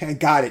want to be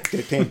got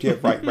it. Yeah,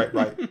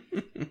 right.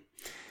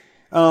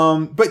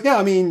 But no,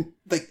 I mean,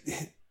 like,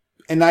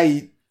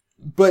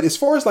 but as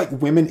far as like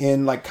women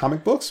in like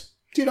comic books,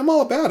 dude, I'm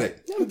all about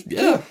it.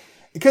 Yeah.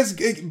 Because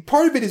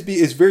part of it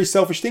is very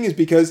selfish thing, is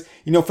because,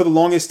 for the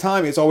longest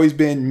time, it's always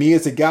been me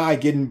as a guy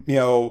getting,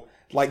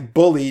 like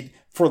bullied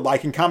for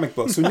liking comic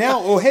books. So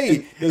now, oh,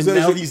 hey.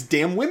 Now these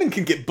damn women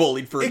can get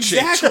bullied for a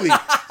change.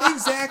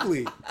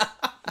 Exactly.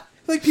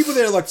 Like people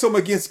that are like so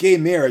against gay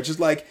marriage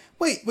is like,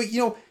 wait,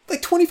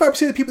 like 25% of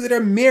the people that are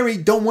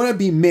married don't want to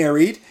be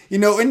married,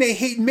 and they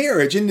hate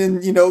marriage. And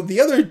then,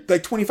 the other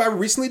like 25 are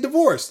recently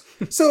divorced.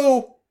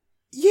 So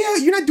yeah,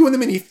 you're not doing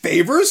them any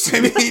favors.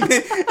 I mean,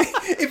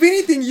 if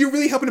anything, you're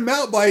really helping them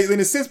out in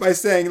a sense by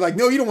saying like,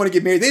 no, you don't want to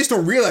get married. They just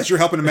don't realize you're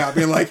helping them out.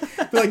 Being like,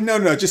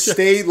 no, just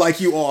stay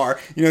like you are.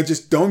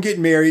 Just don't get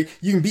married.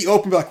 You can be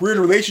open, but like we're in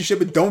a relationship,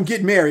 but don't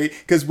get married,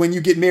 because when you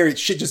get married,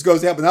 shit just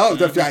goes down. But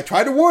I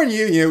try to warn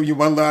you. You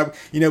want to learn.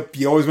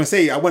 You always want to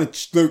say, I want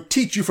to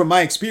teach you from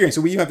my experience,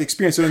 so you have to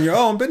experience it on your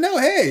own. But no,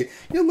 hey,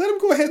 let them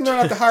go ahead and learn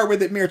out the hard way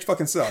that marriage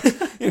fucking sucks.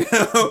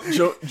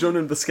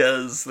 Jonan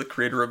Vasquez, the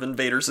creator of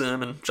Invader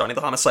Zim and Johnny the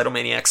the homicidal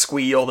maniac,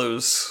 Squee, all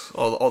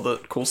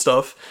the cool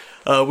stuff.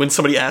 When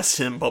somebody asked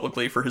him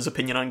publicly for his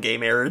opinion on gay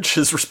marriage,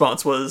 his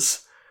response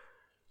was,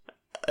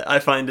 I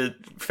find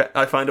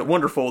it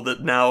wonderful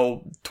that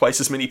now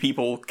twice as many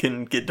people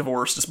can get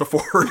divorced as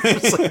before.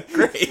 It's like,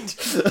 great.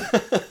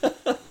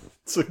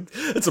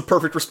 It's a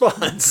perfect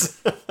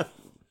response.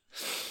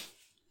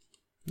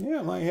 Yeah,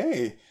 I'm like,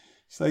 hey.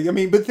 It's like, I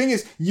mean, but the thing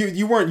is,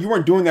 you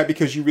weren't doing that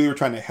because you really were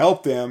trying to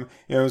help them.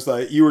 It was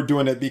like you were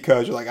doing it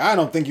because you're like, I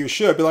don't think you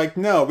should. But like,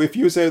 no, if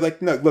you say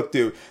like, no, look,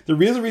 dude, the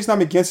reason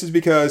I'm against is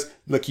because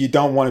look, you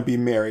don't want to be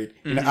married.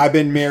 Mm-hmm. And I've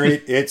been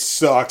married. It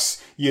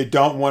sucks. You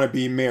don't want to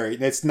be married.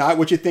 And it's not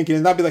what you're thinking.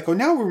 It's not be like, oh,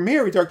 now we're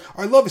married. Our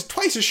love is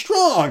twice as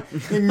strong.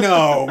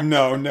 No.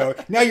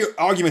 Now your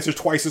arguments are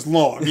twice as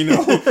long. You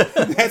know,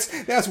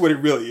 that's what it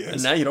really is.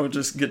 And now you don't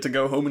just get to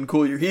go home and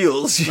cool your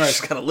heels. You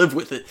just gotta live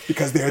with it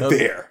because they're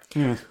there.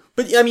 Mm.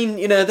 But I mean,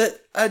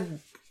 that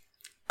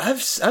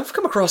I've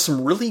come across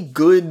some really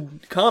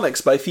good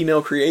comics by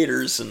female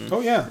creators, and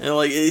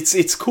like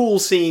it's cool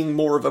seeing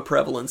more of a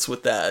prevalence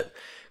with that.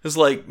 It's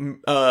like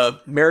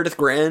Meredith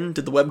Gran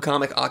did the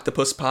webcomic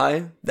Octopus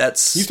Pie.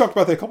 You've talked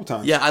about that a couple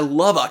times. Yeah, I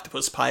love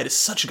Octopus Pie. It is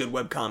such a good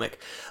webcomic.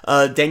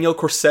 Danielle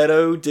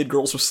Corsetto did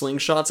Girls with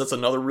Slingshots. That's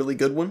another really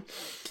good one.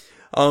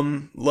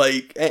 Going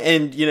back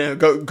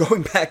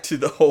to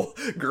the whole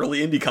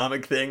girly indie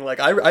comic thing, like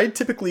I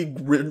typically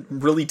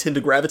really tend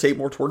to gravitate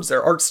more towards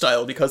their art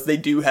style because they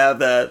do have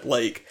that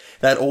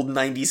old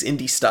 90s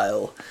indie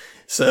style.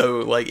 So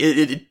like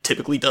it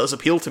typically does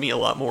appeal to me a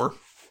lot more.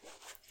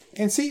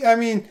 And see, I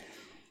mean,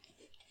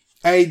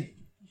 the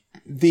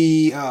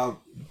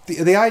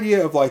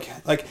idea of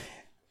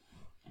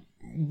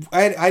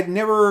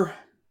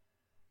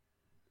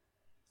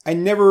I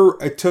never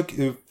took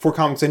for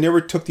comics. I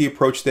never took the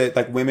approach that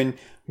like women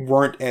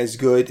weren't as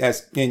good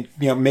as in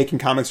making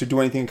comics or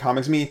doing anything in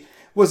comics. I mean,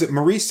 was it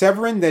Marie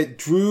Severin that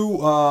drew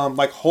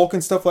like Hulk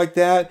and stuff like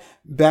that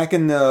back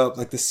in the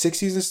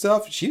 60s and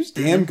stuff? She was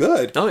damn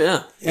good. Oh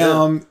yeah.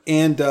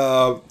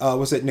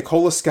 Was it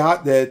Nicola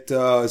Scott that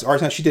is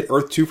artist? She did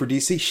Earth 2 for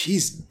DC.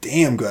 She's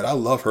damn good. I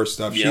love her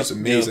stuff. She's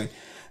amazing. Yep.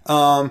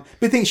 But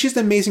the thing, she's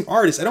an amazing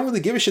artist. I don't really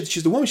give a shit that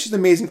she's a woman. She's an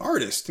amazing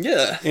artist.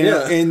 Yeah.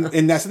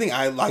 And that's the thing.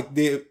 I like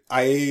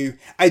I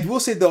will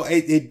say though,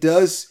 it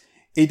does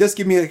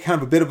give me a kind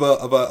of a bit of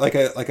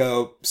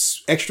a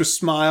extra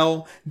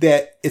smile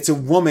that it's a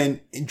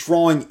woman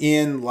drawing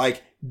in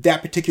like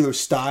that particular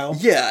style.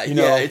 Yeah.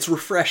 It's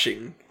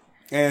refreshing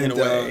in a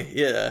way.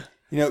 Yeah.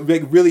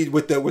 Like really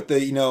with the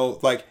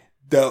like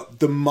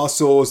the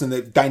muscles and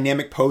the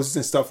dynamic poses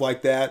and stuff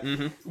like that,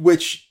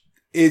 which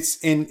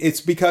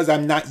it's because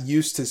I'm not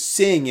used to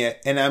seeing it,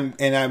 and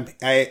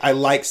I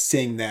like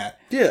seeing that.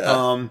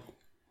 Yeah.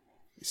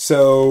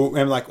 So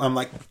I'm like,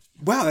 wow,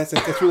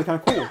 that's really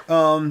kind of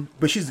cool.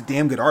 But she's a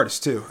damn good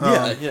artist too.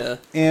 Yeah.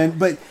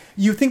 But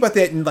you think about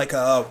that in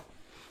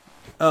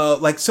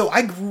so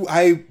I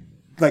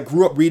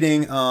grew up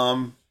reading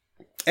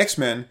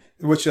X-Men,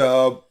 which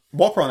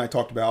Walker and I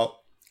talked about,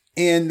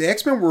 and the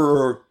X-Men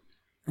were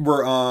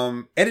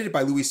edited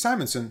by Louise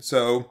Simonson,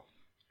 so.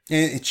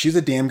 And she's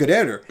a damn good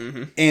editor.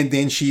 Mm-hmm. And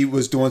then she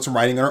was doing some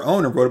writing on her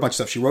own and wrote a bunch of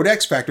stuff. She wrote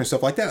X Factor and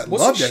stuff like that. I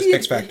loved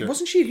X Factor.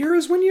 Wasn't she at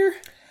Heroes one year?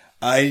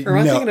 Or am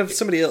I thinking of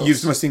somebody else? You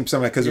must think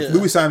somebody, because if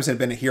Louis Simonson had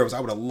been at Heroes, I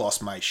would have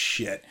lost my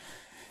shit.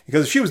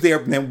 Because if she was there,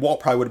 then Walt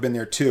probably would have been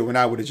there too, and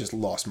I would have just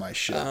lost my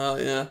shit. Oh,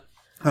 yeah.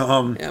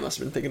 I must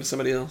have been thinking of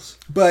somebody else.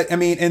 But, I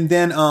mean, and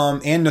then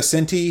Ann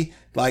Nocenti,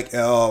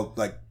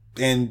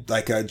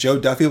 Joe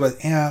Duffy,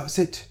 was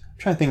it? I'm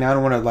trying to think now, I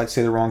don't want to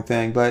say the wrong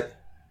thing, but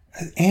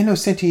Ann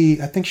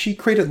Nocenti, I think she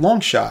created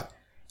Longshot.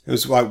 It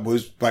was one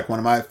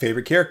of my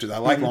favorite characters. I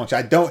like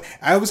Longshot.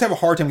 I always have a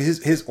hard time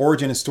because his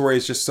origin and story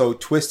is just so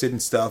twisted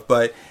and stuff.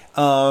 But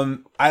I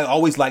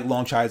always like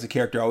Longshot as a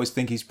character. I always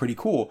think he's pretty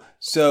cool.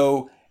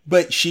 So,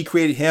 but she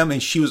created him,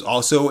 and she was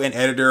also an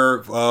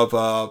editor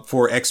of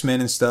for X-Men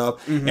and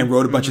stuff, and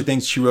wrote a bunch of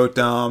things. She wrote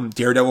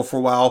Daredevil for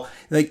a while.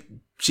 Like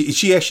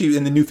she actually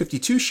in the New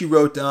 52, she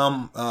wrote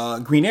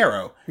Green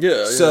Arrow.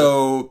 Yeah.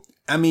 So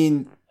I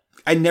mean,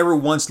 I never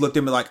once looked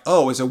at me like,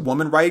 oh, is a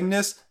woman writing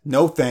this?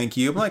 No, thank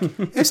you. I'm like,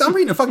 I'm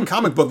reading a fucking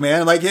comic book,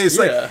 man. Like, it's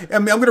like, I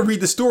mean, I'm going to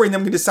read the story and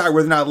then I'm going to decide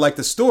whether or not I like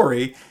the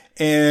story.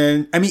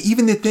 And I mean,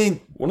 even the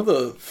thing. One of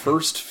the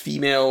first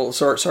female,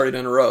 sorry to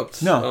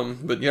interrupt. No.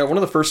 But yeah, one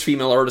of the first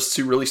female artists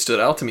who really stood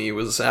out to me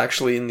was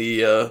actually in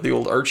the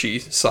old Archie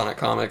Sonic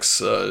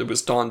comics. It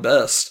was Dawn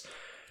Best.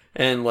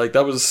 And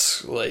that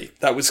was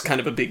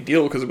kind of a big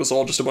deal because it was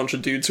all just a bunch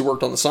of dudes who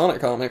worked on the Sonic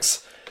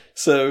comics.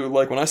 So,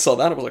 when I saw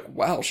that, I was like,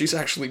 wow, she's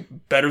actually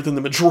better than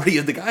the majority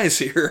of the guys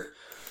here.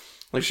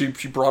 She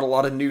brought a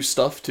lot of new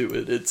stuff to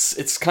it.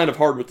 It's kind of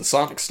hard with the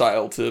Sonic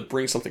style to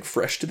bring something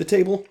fresh to the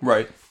table.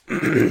 Right.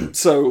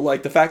 So,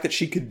 the fact that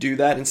she could do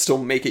that and still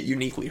make it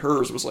uniquely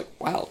hers was like,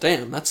 wow,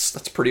 damn,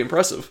 that's pretty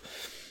impressive.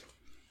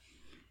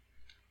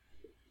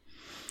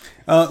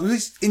 And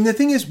the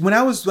thing is, when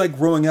I was,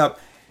 growing up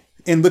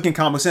and looking at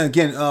comics, and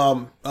again,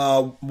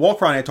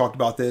 Walker and I talked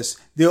about this,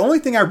 the only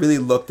thing I really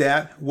looked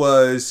at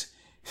was...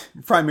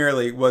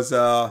 primarily was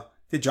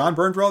did John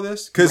Byrne draw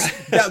this? Because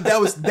that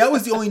was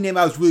the only name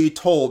I was really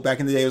told back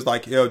in the day. It was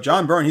like,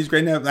 John Byrne, he's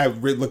great. And I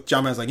looked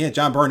John Byrne, I was like, yeah,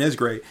 John Byrne is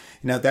great.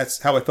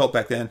 That's how I felt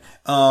back then.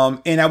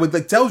 And I would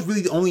that was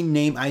really the only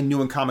name I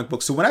knew in comic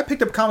books. So when I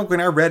picked up a comic book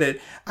and I read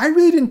it, I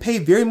really didn't pay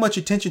very much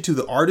attention to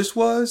the artist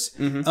was,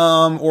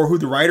 or who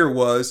the writer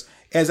was.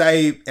 As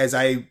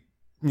I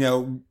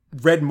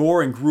read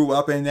more and grew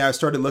up, and I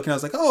started looking, I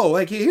was like, oh,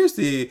 like here's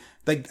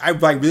I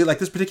really like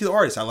this particular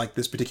artist. I like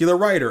this particular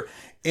writer.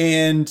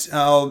 And,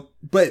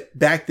 but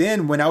back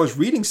then when I was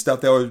reading stuff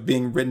that was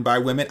being written by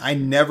women, I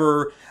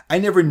never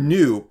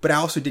knew, but I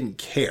also didn't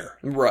care.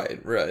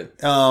 Right.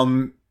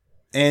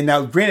 And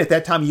now granted, at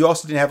that time, you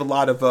also didn't have a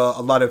lot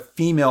of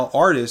female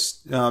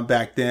artists,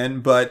 back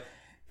then. But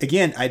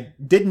again, I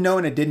didn't know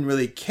and I didn't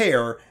really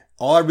care.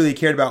 All I really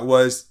cared about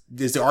was,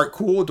 is the art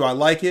cool? Do I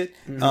like it?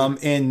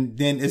 And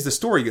then is the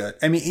story good?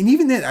 I mean, and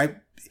even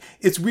then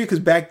it's weird because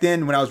back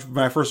then when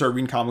I first started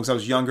reading comics, I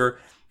was younger.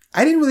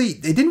 It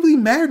didn't really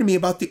matter to me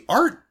about the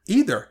art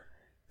either.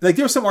 Like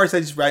there were some artists I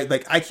just write,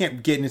 like I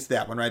can't get into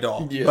that one right at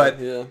all.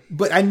 Yeah,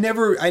 but I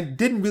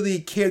didn't really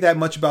care that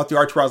much about the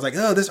art where I was like,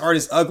 oh, this art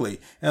is ugly.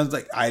 And I was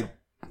like, I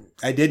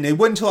didn't. It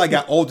wasn't until I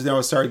got older that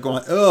I started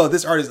going, oh,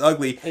 this art is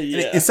ugly.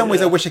 Yeah, in some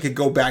ways, I wish I could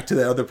go back to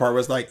the other part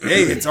where it's like,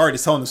 hey, it's art,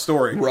 it's telling the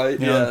story. Right,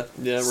 yeah.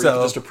 Where you can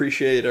just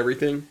appreciate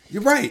everything.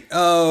 You're right.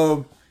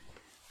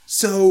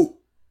 So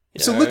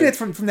looking at it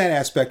from that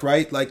aspect,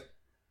 right? Like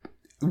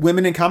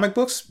women in comic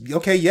books,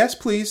 okay, yes,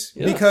 please.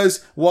 Yeah.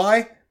 Because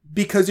why?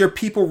 Because there are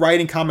people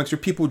writing comics or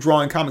people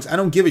drawing comics. I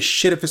don't give a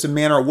shit if it's a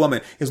man or a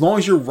woman. As long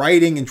as you're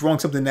writing and drawing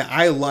something that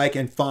I like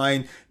and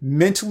find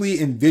mentally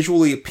and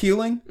visually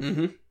appealing,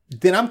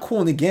 then I'm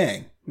cool in the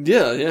gang.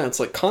 Yeah. It's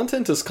like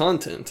content is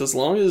content. As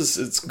long as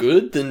it's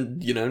good, then,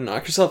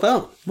 knock yourself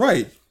out.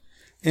 Right.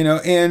 And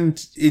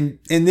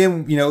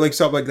then, like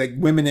stuff like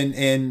women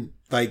and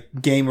like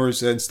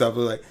gamers and stuff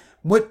like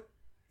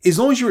as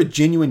long as you're a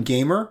genuine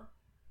gamer,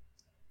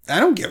 I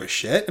don't give a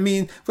shit. I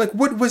mean, like,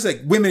 what was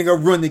like women go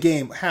ruin the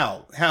game?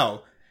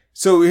 How?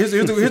 So here's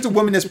a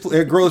woman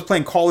a girl is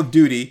playing Call of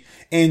Duty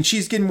and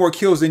she's getting more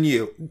kills than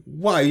you.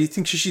 Why? You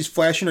think she's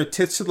flashing her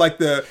tits to like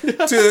the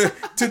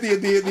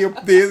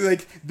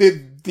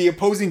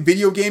opposing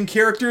video game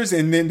characters,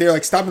 and then they're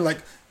like stopping like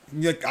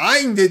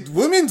I'm the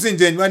women's and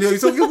then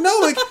so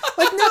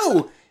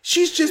no.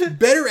 She's just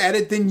better at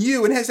it than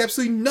you and has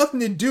absolutely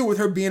nothing to do with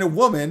her being a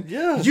woman.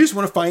 Yeah. You just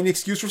want to find an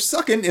excuse for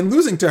sucking and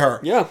losing to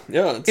her. Yeah.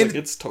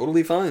 It's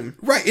totally fine.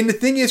 Right. And the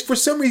thing is, for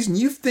some reason,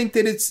 you think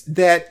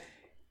that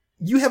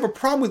you have a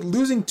problem with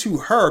losing to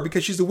her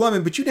because she's a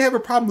woman, but you'd have a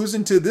problem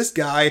losing to this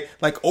guy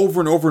like over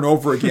and over and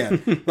over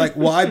again. Like,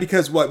 why?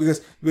 Because what? Because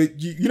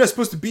you're not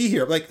supposed to be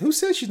here. Like, who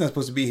says she's not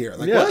supposed to be here?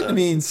 Like, what? I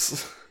mean,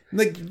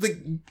 like,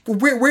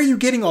 where are you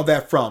getting all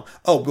that from?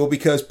 Oh, well,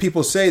 because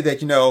people say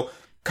that,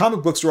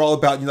 comic books are all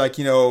about,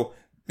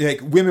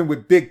 like women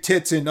with big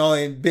tits and all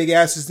and big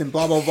asses and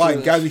blah, blah, blah,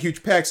 and guys with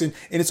huge pecs and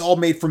it's all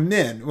made for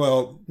men.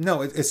 Well,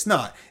 no, it's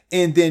not.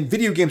 And then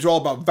video games are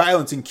all about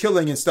violence and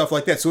killing and stuff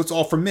like that. So it's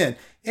all for men.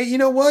 Hey, you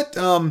know what?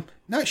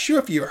 Not sure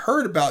if you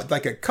heard about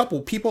like a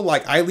couple people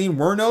like Eileen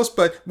Wuornos,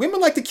 but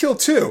women like to kill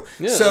too.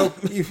 Yeah. So,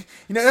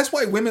 that's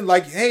why women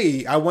like,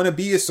 hey, I want to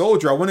be a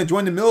soldier. I want to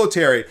join the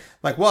military.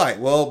 Like, why?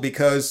 Well,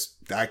 because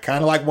I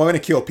kind of like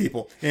wanting to kill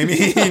people. I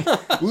mean,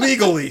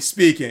 legally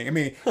speaking. I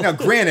mean, now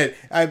granted,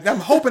 I'm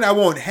hoping I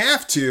won't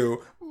have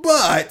to,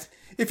 but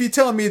if you're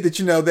telling me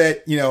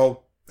that,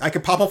 I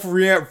could pop off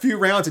a few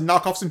rounds and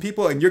knock off some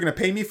people and you're going to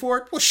pay me for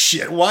it, well,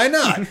 shit, why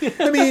not?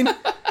 I mean,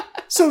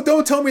 so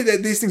don't tell me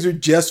that these things are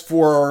just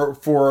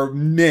for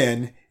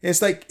men.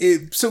 It's like,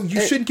 so you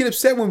shouldn't get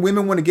upset when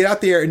women want to get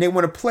out there and they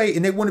want to play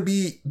and they want to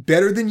be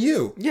better than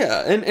you.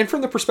 Yeah, and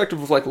from the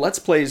perspective of like Let's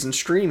Plays and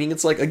streaming,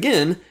 it's like,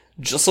 again,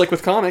 just like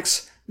with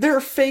comics, there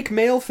are fake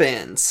male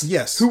fans.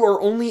 Yes. Who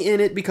are only in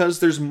it because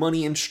there's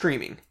money in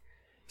streaming.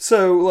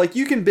 So, like,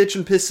 you can bitch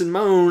and piss and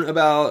moan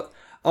about,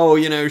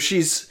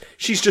 she's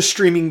just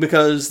streaming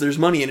because there's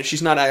money in it.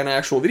 She's not an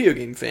actual video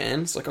game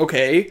fan. It's like,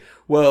 okay,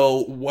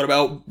 well, what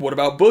about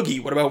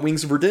Boogie? What about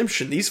Wings of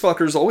Redemption? These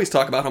fuckers always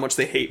talk about how much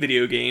they hate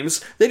video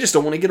games. They just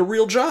don't want to get a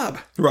real job.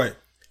 Right.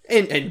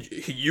 And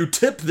you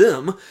tip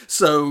them.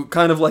 So,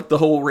 kind of like the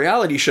whole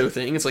reality show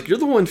thing. It's like, you're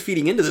the one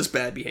feeding into this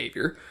bad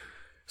behavior.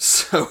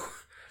 So,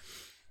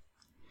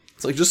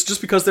 it's like,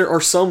 just because there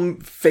are some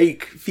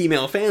fake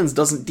female fans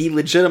doesn't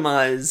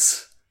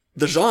delegitimize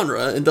the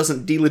genre and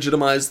doesn't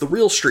delegitimize the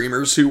real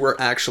streamers who are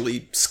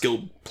actually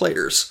skilled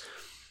players.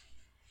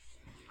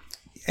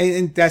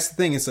 And that's the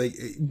thing. It's like,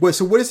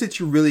 so what is it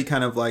you're really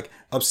kind of like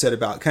upset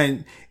about?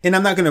 And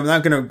I'm not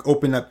gonna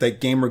open up like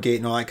Gamergate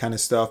and all that kind of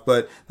stuff,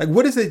 but like,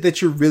 what is it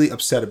that you're really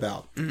upset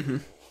about? Mm-hmm.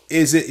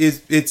 Is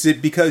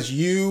it because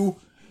you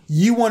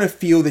want to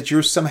feel that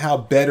you're somehow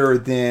better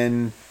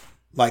than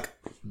like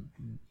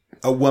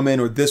a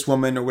woman or this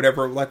woman or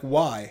whatever? Like,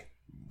 why?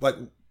 Like,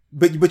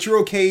 but you're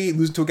okay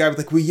losing to a guy with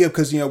like, well, yeah,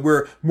 because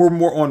we're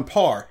more on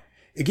par.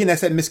 again,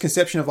 that's that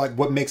misconception of like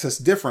what makes us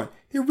different.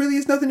 There really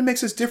is nothing that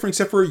makes us different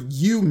except for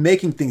you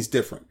making things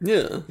different.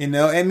 Yeah. You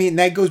know, I mean,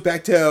 that goes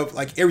back to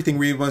like everything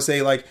where you want to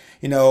say like,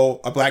 you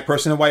know, a black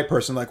person, a white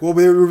person, like, well,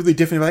 we're really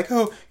different. Like,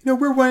 oh, you know,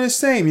 we're one and the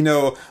same, you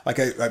know, like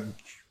a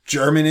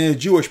German and a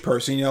Jewish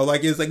person, you know,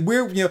 like it's like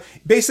we're, you know,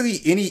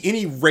 basically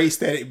any race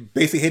that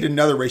basically hated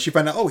another race, you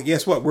find out, oh,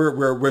 guess what?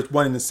 We're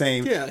one and the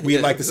same. Yeah, we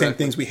yeah, like the same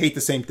exactly. things. We hate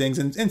the same things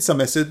in some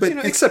instances, but You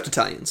know, except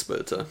Italians,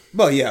 but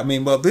well, yeah, I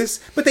mean, but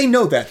they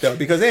know that though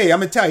because hey,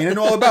 I'm Italian. I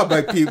know all about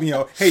like people, you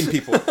know, hating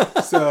people.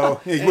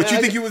 So, hey, what you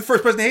think you were the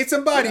first person to hate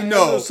somebody? I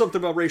No, know something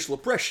about racial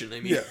oppression.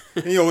 I mean, yeah,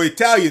 and, you know,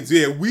 Italians,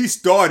 yeah, we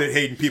started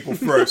hating people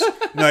first.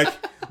 Like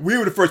we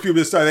were the first people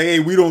to start. Like, hey,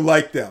 we don't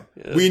like them.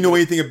 We didn't know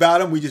anything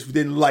about them. We just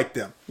didn't like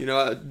them. you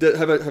know,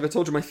 have I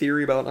told you my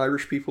theory about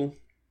Irish people?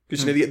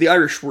 Because you know the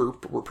Irish were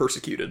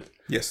persecuted.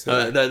 Yes,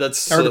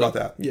 That's I heard about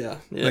that. Yeah,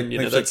 and Like, you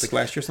know like that's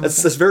last year or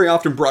something. that's very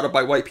often brought up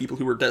by white people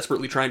who are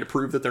desperately trying to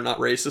prove that they're not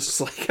racist.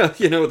 It's like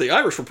you know the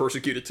Irish were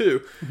persecuted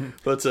too,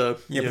 but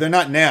Yeah, but they're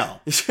not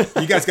now.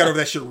 You guys got over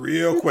that shit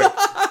real quick.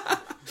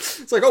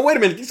 it's like oh wait a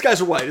minute, these guys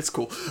are white. It's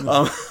cool.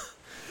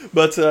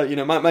 But you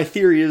know, my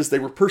theory is they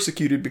were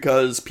persecuted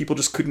because people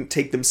just couldn't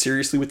take them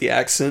seriously with the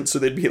accent, so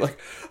they'd be like,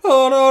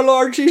 "Oh no,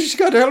 Lord Jesus, you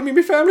got to help me,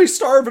 my family's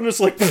starving."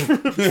 It's like,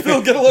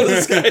 Phil, get a load of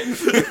this guy.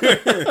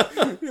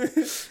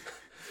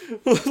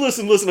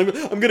 listen,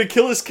 I'm gonna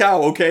kill this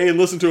cow, okay? And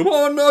listen to him.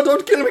 Oh no,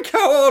 don't kill me, cow!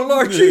 Oh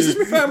Lord Jesus,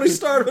 my family's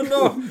starving.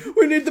 No,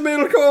 we need the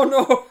milk. Oh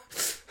no.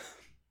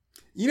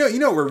 You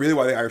know, really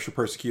why the Irish were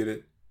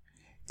persecuted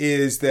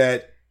is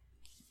that,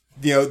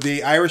 you know,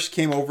 the Irish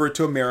came over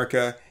to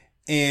America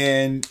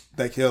and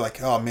like they're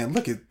like, oh man,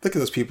 look at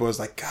those people. It's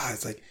like God,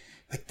 it's like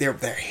their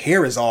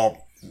hair is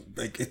all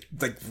like it's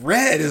like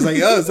red. It's like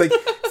oh, it's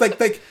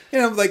like you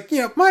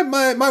know,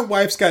 my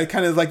wife's got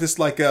kind of like this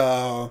like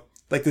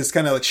this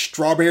kind of like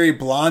strawberry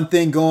blonde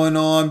thing going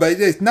on, but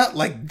it's not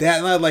like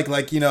that. Not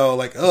like you know,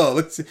 like oh,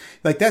 looks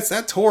like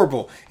that's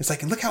horrible. It's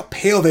like look how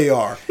pale they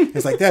are.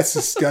 It's like that's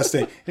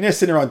disgusting. And they're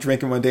sitting around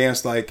drinking one day, and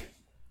it's like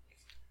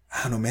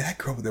I don't know, man. That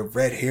girl with the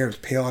red hair is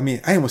pale. I mean,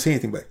 I didn't want to say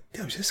anything, but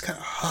damn, she's just kind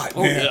of hot,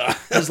 man. Yeah.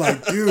 I was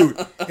like, dude,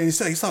 and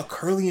it's all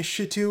curly and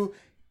shit too.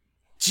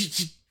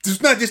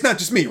 It's not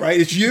just me, right?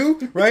 It's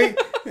you, right?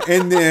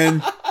 And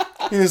then.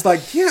 And it's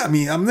like, yeah, I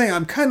mean,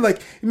 I'm kind of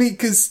like, I mean,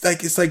 because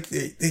like it's like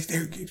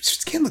their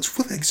skin looks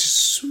really like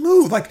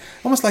smooth, like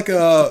almost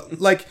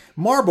like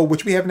marble,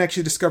 which we haven't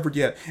actually discovered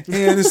yet.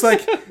 And it's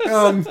like,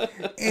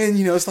 and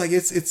you know, it's like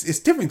it's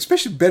different,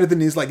 especially better than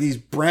these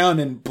brown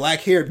and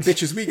black haired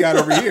bitches we got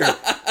over here.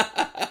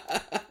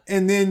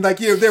 And then like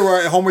you know, they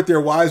were at home with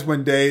their wives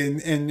one day,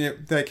 and they're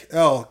like,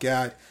 oh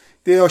God,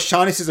 the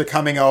O'Shaughnessy's are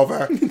coming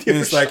over, and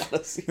it's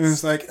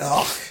like,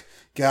 oh.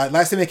 God,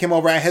 last time they came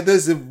over, I had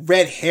those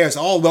red hairs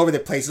all over the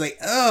place. Like,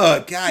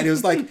 oh God, it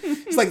was like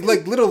it's like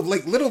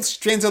little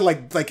strands of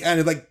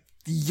like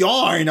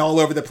yarn all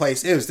over the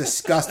place. It was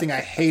disgusting. I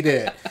hated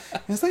it.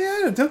 And it's like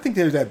I don't think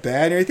they're that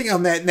bad. And everything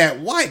on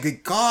that white.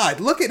 Good God,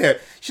 look at her.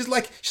 She's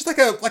like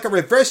a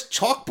reverse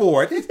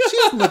chalkboard. She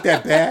doesn't look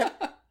that bad.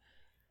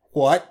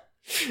 What?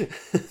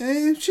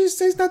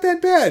 She's not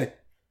that bad.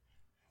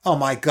 Oh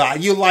my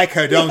God, you like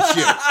her, don't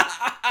you?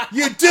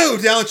 You do,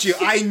 don't you?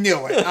 I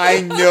knew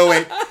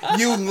it.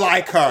 You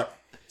like her.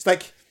 It's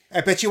like, I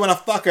bet you want to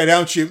fuck her,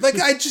 don't you? Like,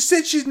 I just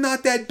said she's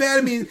not that bad.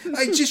 I mean,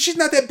 she's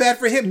not that bad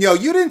for him. No,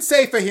 you didn't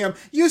say for him.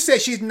 You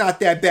said she's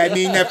not that bad,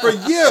 meaning that for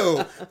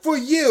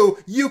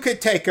you could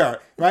take her,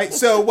 right?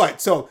 So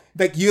what? So,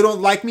 like, you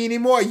don't like me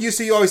anymore? You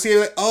always say,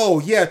 like, oh,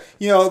 yeah,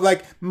 you know,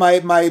 like, my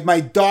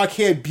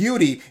dark-haired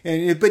beauty.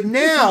 But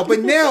now,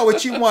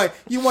 what you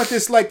want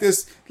this, like,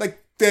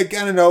 I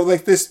don't know,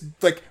 like this,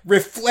 like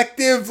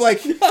reflective,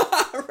 like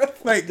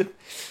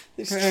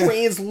It's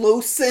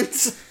translucent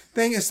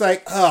thing. It's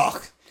like, oh,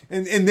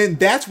 and then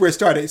that's where it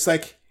started. It's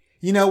like,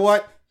 you know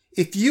what?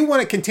 If you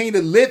want to continue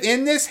to live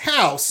in this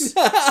house,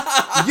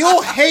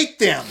 you'll hate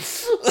them,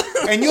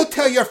 and you'll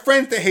tell your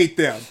friends to hate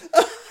them.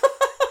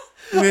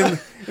 And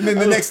then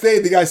the next day,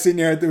 the guy sitting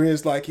there at the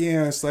is like,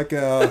 yeah, it's like,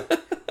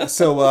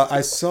 so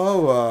I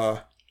saw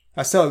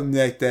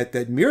like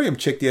that Miriam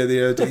chick the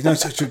other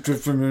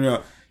day.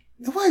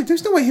 Why?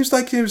 There's no way. He was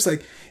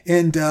like,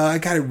 and I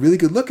got a really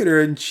good look at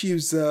her, and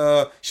she's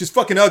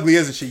fucking ugly,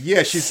 isn't she?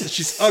 Yeah,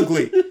 she's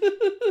ugly.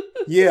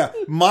 Yeah,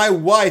 my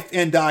wife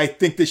and I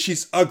think that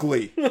she's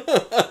ugly.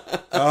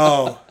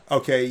 Oh,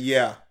 okay,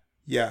 yeah.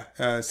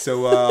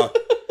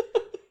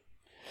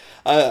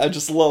 I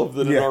just love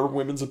that in our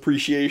women's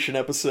appreciation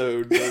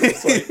episode,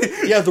 it's like,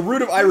 yeah, the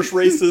root of Irish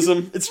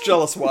racism, it's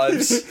jealous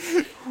wives.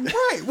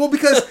 Right. Well,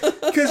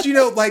 because you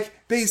know, like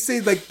they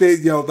say, like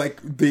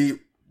the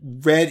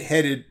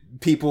red-headed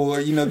people are,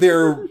 you know,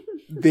 they're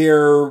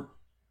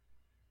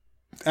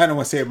I don't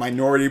want to say a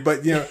minority,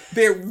 but you know,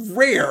 they're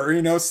rare.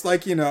 You know, it's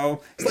like, you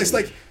know, it's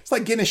like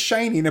getting a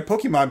shiny in a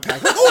Pokemon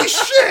pack. Like, holy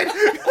shit!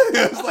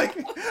 It's like,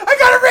 I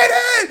got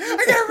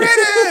a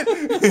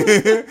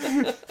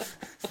redhead.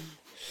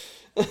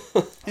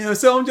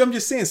 So I'm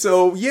just saying.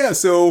 So yeah,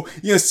 so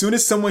as soon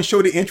as someone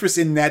showed an interest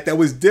in that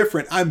was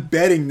different, I'm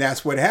betting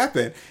that's what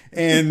happened.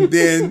 And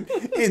then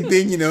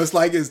it's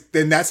like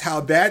then that's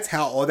how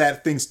all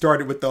that thing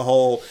started with the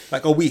whole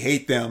like, oh, we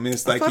hate them. And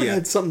it's like, it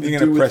had something you're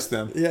to gonna do press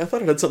with, them. Yeah, I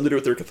thought it had something to do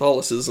with their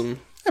Catholicism.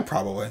 Yeah,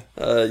 probably.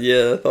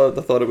 Yeah,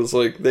 I thought it was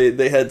like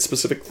they had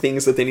specific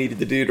things that they needed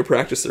to do to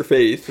practice their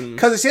faith.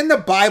 Because it's in the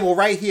Bible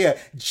right here.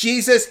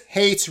 Jesus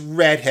hates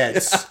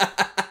redheads.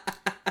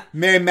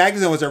 Mary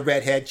Magdalene was a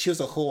redhead. She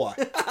was a whore.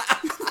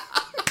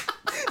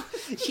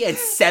 She had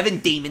 7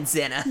 demons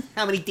in her.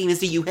 How many demons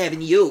do you have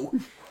in you,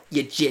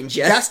 you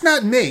ginger? That's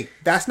not me.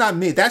 That's not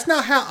me. That's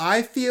not how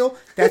I feel.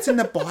 That's in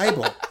the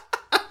Bible.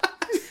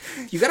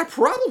 You got a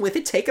problem with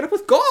it, take it up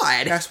with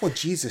God. That's what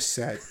Jesus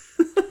said.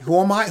 Who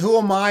am I? Who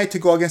am I to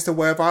go against the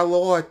way of our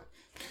Lord?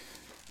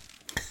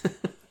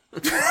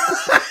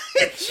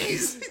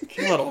 Jeez.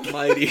 God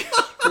almighty.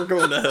 We're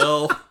going to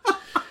hell.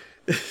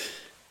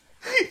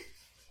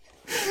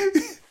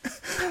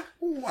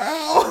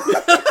 Wow.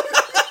 What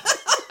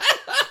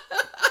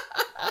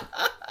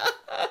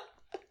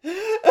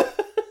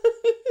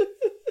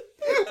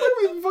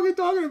are we fucking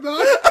talking about?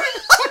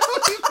 I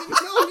don't even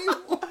know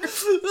anymore.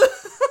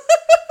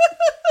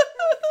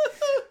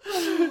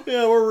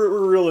 Yeah,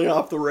 we're really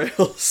off the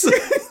rails.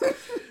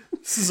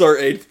 This is our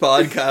 8th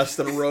podcast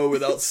in a row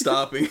without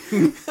stopping.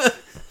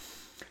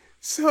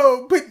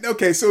 So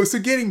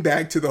getting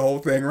back to the whole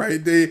thing,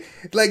 right?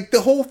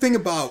 The whole thing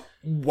about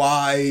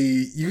why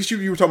you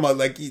were talking about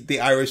like the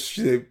Irish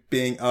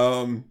being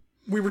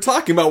We were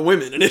talking about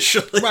women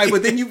initially, right,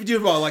 but then you do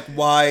about like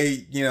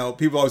why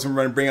people always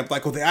bring up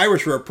like, well, the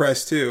Irish were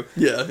oppressed too.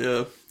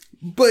 Yeah.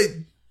 But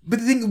the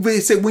thing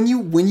is that when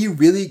you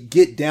really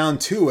get down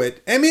to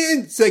it, I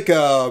mean, it's like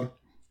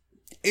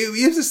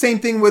it's the same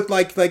thing with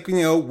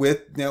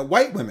with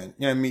white women.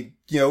 I mean,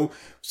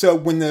 so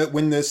when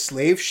the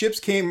slave ships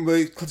came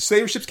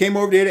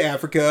over there to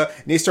Africa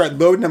and they started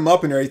loading them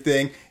up and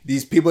everything,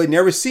 these people had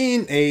never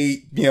seen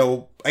a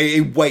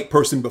white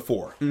person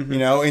before,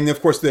 and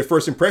of course their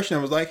first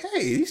impression was like,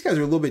 hey, these guys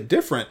are a little bit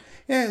different,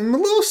 and I'm a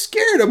little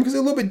scared of them because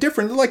they're a little bit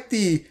different. They're like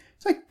the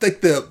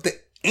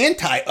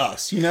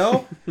anti-us,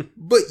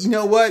 but you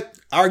know what?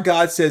 Our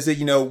God says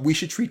that, we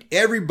should treat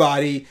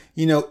everybody,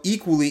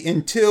 equally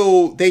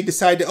until they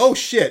decide to, oh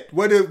shit,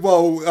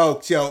 no,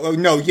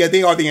 yeah,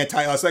 they are the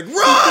anti-us. Like,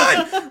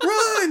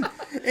 run!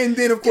 And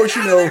then of course,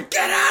 get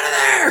out of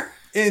there!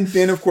 And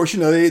then of course,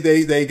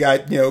 they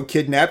got,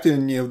 kidnapped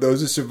and,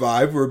 those who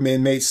survived were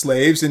men-made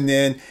slaves. And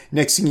then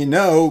next thing you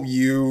know,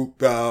 you've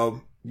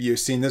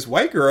seen this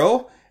white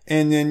girl.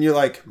 And then you're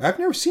like, I've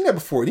never seen that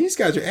before. These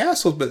guys are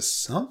assholes, but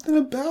something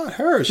about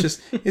her,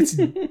 it's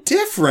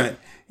different.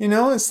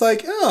 It's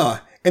like,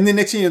 And then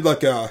next thing you're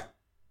like,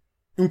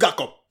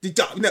 Ngako.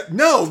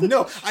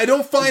 No, I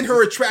don't find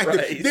her attractive.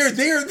 Right.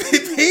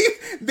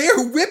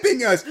 They're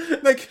whipping us.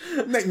 Like,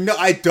 no,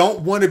 I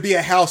don't want to be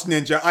a house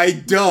ninja. I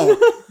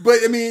don't. But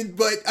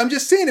I'm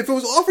just saying, if it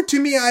was offered to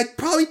me, I'd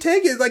probably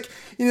take it. Like,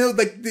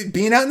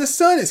 being out in the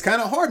sun is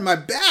kind of hard. My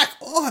back.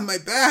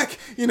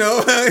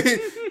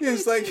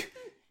 It's like,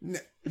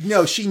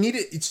 no, she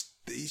needed.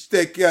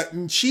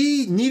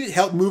 She needed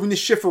help moving the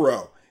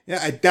Shifero. Yeah,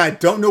 I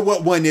don't know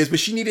what one is, but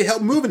she needed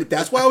help moving it.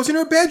 That's why I was in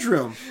her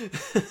bedroom.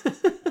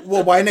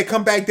 Well, why didn't I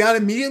come back down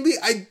immediately?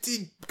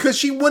 Because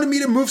she wanted me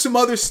to move some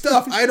other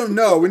stuff. I don't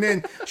know. And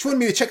then she wanted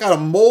me to check out a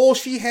mole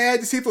she had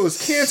to see if it was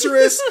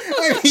cancerous.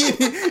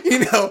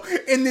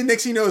 And then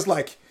next thing you know, it's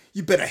like,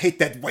 you better hate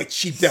that white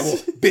she-devil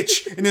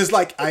bitch. And it's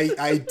like,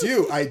 I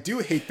do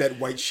hate that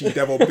white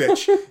she-devil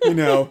bitch,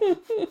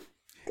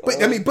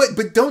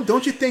 But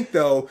don't you think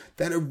though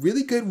that a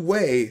really good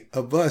way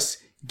of us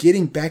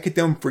getting back at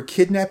them for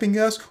kidnapping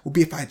us would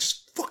be if I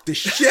just fuck the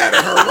shit out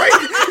of her,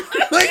 right?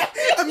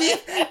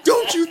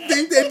 Don't you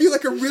think that'd be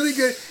like a really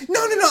good?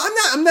 No.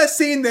 I'm not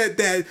saying that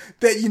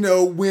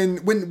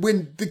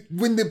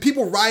when the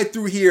people ride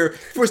through here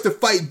for us to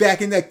fight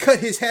back and that cut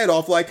his head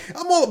off. Like,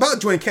 I'm all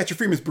about joining Catcher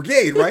Freeman's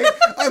brigade, right?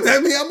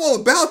 I'm all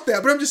about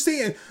that. But I'm just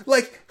saying,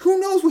 like, who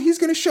knows when he's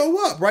going to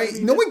show up, right?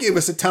 No one gave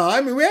us a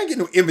time, and we ain't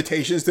getting no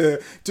invitations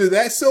to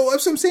that. So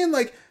I'm saying,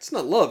 like, it's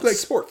not love, it's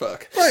sport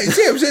fuck. Right?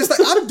 Yeah, it's like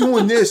I'm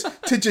doing this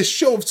to just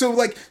show. So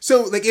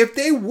if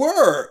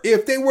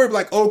they were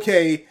like,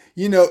 okay.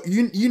 You know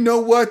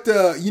what,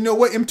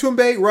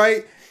 Mtumbe,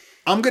 right?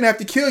 I'm going to have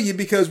to kill you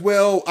because,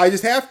 well, I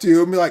just have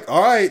to. And be like,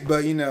 all right,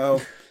 but,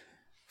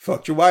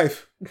 fucked your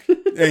wife.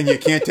 And you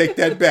can't take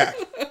that back,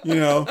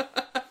 You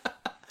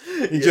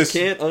just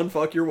can't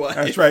unfuck your wife.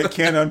 That's right.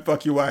 Can't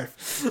unfuck your wife.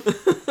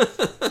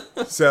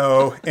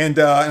 So, and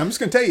I'm just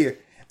going to tell you,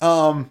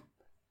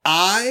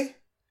 I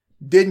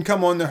didn't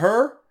come on to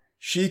her.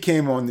 She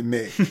came on to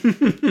me.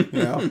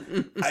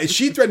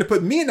 She threatened to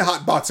put me in the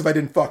hot box if I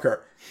didn't fuck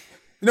her.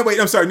 No,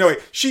 wait, I'm sorry. No, wait.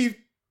 She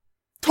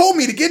told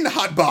me to get in the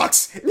hot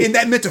box, and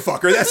that meant to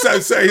fuck her. That's what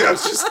I'm saying.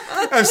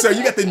 I'm sorry.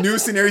 You got the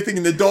noose and everything,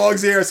 and the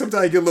dog's there.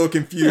 Sometimes I get a little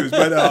confused.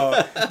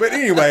 But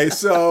anyway,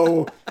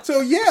 so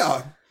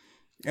yeah.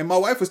 And my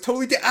wife was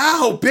totally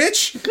ow,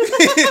 bitch.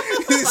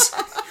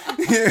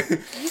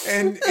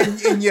 and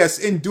yes,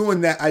 in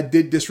doing that, I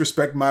did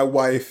disrespect my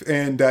wife,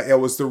 and it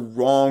was the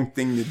wrong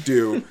thing to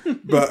do.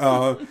 But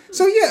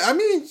so yeah, I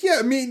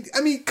mean,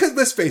 because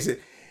let's face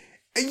it.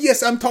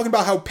 Yes, I'm talking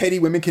about how petty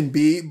women can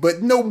be,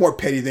 but no more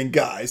petty than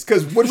guys.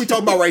 Because what are we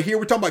talking about right here?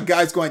 We're talking about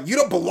guys going, "You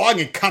don't belong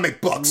in comic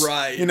books."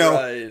 Right. You know,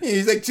 right.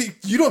 he's like,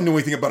 "You don't know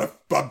anything about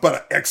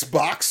an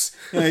Xbox."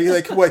 You know, you're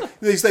like, what?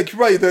 He's like,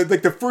 right?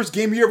 The first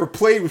game you ever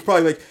played was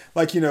probably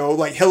like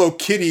Hello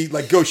Kitty,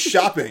 like go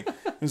shopping.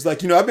 It's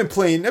like, I've been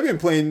playing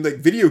like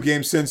video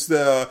games since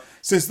the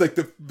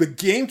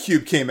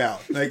GameCube came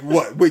out. Like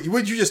what? Wait,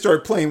 would you just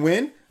start playing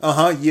when?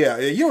 Yeah.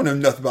 You don't know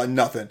nothing about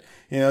nothing.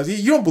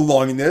 You don't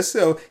belong in this.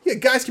 So, yeah,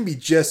 guys can be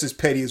just as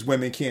petty as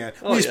women can.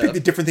 We just pick the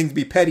different things to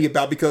be petty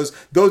about because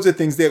those are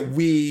things that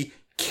we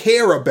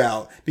care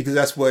about because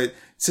that's what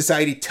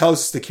society tells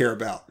us to care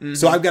about. Mm-hmm.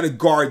 So I've got to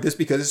guard this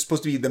because it's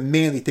supposed to be the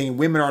manly thing. And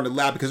women aren't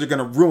allowed because they're going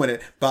to ruin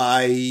it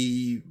by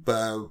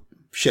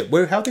shit.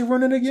 How'd they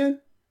ruin it again?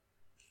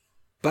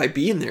 By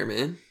being there,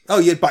 man. Oh,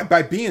 yeah,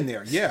 by being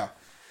there, yeah.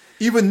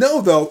 Even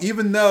though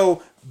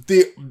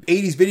the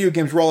 80s video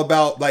games were all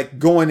about like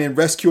going and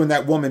rescuing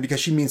that woman because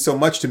she means so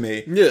much to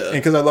me. Yeah. And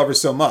because I love her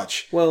so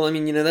much. Well, I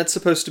mean, that's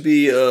supposed to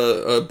be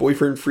a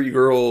boyfriend-free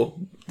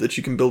girl that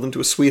you can build into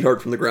a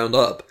sweetheart from the ground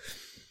up.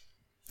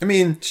 I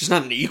mean... She's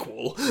not an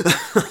equal.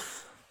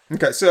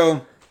 Okay,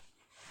 so...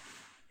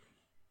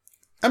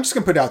 I'm just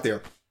going to put it out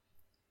there.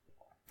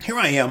 Here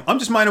I am. I'm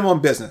just minding my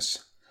own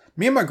business.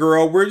 Me and my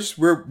girl, we're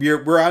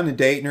out on a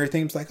date and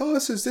everything. It's like, oh,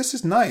 this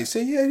is nice.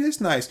 And yeah, it is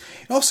nice.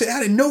 And all of a sudden,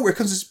 out of nowhere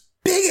comes this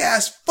big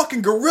ass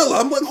fucking gorilla.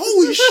 I'm like,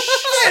 holy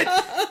shit!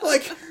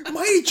 Like,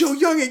 Mighty Joe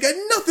Young ain't got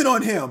nothing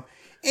on him.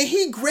 And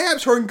he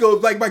grabs her and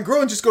goes, like, my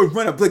girl, and just goes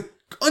run up, like,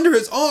 under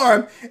his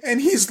arm.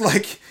 And he's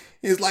like,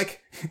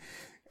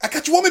 I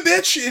got your woman,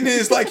 bitch. And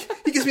he's like,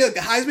 he gives me like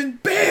the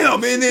Heisman,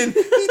 bam! And then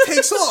he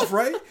takes off,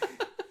 right?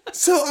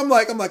 So I'm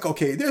like,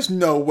 okay, there's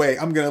no way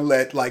I'm gonna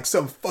let like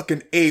some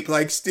fucking ape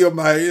like steal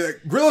my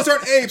gorillas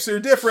aren't apes, they're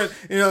different.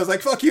 I was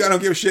like, fuck you, I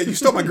don't give a shit. You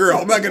stole my girl.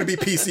 I'm not gonna be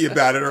PC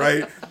about it, all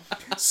right?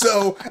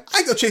 So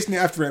I go chasing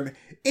after him,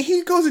 and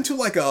he goes into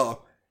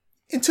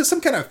into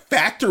some kind of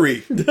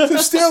factory. So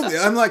still,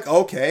 I'm like,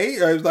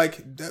 okay, I was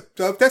like,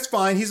 that's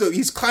fine.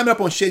 He's climbing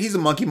up on shit. He's a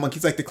monkey.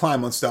 Monkeys like to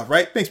climb on stuff,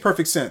 right? Makes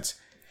perfect sense.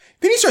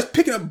 Then he starts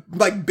picking up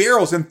like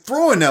barrels and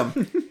throwing them,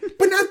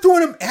 but not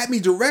throwing them at me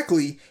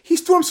directly.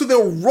 He's throwing them so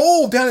they'll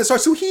roll down his heart.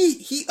 So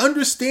he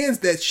understands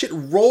that shit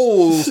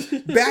rolls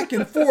back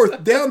and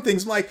forth down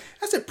things. I'm like,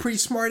 that's a pretty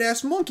smart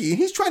ass monkey. And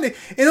he's trying to,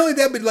 and only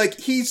that, but like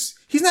he's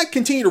not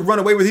continuing to run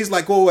away with. He's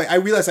like, oh wait, I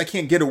realize I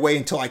can't get away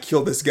until I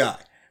kill this guy,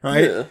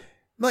 right? Yeah.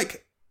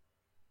 Like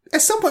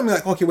at some point I'm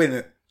like, okay, wait a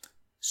minute,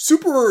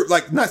 super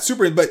like not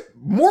super, but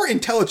more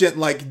intelligent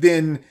like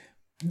than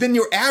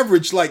your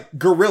average like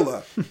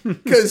gorilla,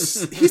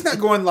 because he's not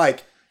going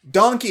like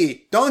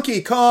Donkey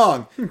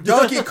Kong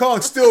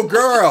still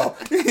girl,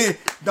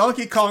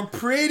 Donkey Kong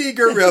pretty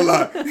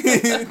gorilla,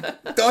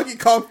 Donkey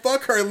Kong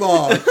fuck her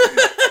long,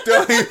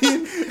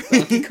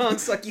 Donkey Kong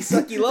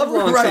sucky love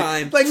long right.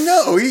 time. Like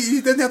no,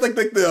 he doesn't have like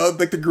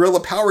the gorilla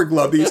power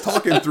glove that he's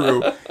talking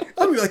through.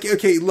 I'm like,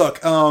 okay,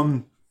 look,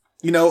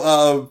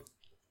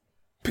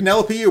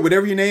 Penelope or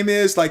whatever your name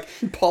is, like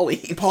Polly,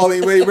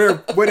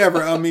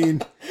 whatever. I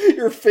mean,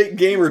 you're a fake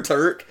gamer,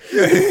 Turk.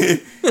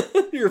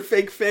 You're a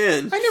fake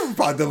fan. I never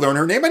bothered to learn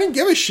her name. I didn't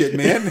give a shit,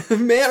 man.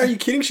 Man, are you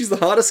kidding? She's the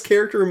hottest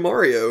character in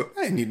Mario.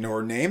 I didn't need to know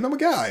her name. I'm a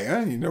guy. I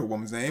didn't need to know a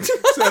woman's name.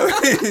 So,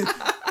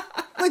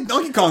 like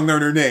Donkey Kong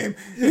learned her name.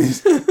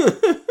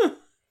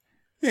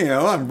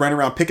 I'm running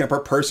around picking up her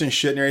purse and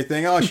shit and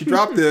everything. Oh, she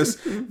dropped this.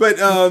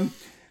 But I'm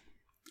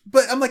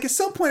like, at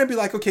some point I'd be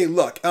like, okay,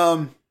 look,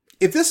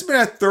 if this had been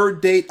our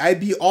third date,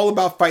 I'd be all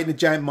about fighting a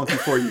giant monkey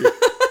for you.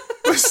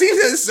 But seeing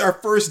that this is our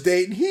first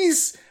date, and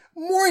he's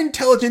more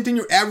intelligent than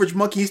your average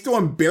monkey. He's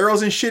throwing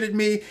barrels and shit at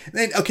me. And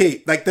then,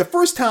 okay, like the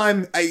first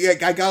time I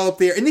got up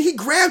there, and then he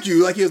grabbed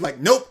you, like he was like,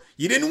 nope,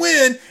 you didn't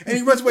win. And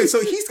he runs away.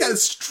 So he's got a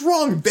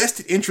strong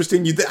vested interest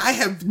in you that I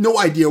have no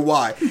idea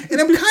why.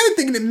 And I'm kind of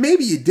thinking that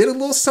maybe you did a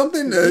little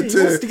something he wants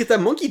to get that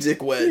monkey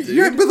dick wet, dude.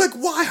 Yeah, but like,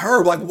 why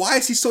her? Like, why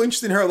is he so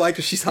interested in her? Like,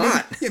 she's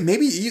hot.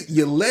 Maybe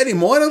you let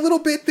him on a little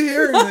bit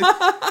there. And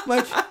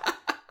like,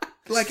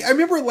 I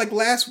remember like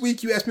last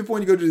week you asked me if I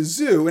wanted to go to the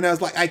zoo, and I was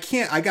like, I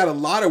can't. I got a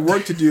lot of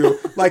work to do.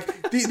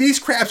 Like, these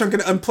crabs aren't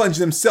going to unplunge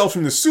themselves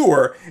from the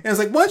sewer. And I was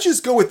like, why don't you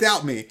just go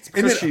without me?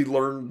 And then she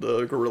learned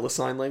the gorilla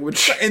sign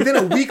language. And then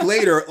a week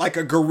later, like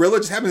a gorilla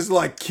just happens to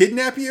like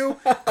kidnap you.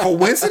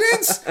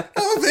 Coincidence? I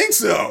don't think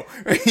so.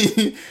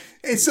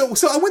 And so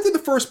I went through the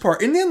first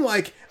part, and then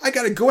like I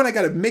gotta go and I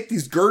gotta make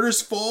these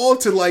girders fall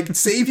to like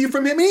save you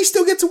from him, and he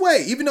still gets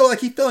away, even though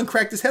like he fell and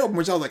cracked his head open,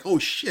 which I was like, oh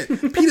shit,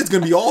 PETA's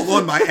gonna be all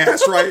on my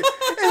ass, right?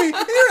 And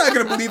you're not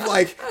gonna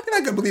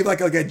believe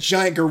like a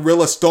giant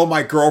gorilla stole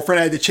my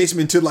girlfriend. I had to chase him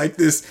into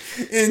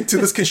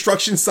this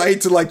construction site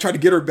to like try to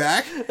get her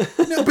back.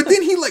 No, but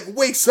then he like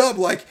wakes up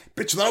like,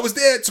 bitch, thought I was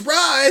dead,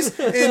 surprise,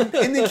 and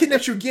then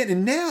kidnaps you again,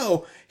 and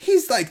now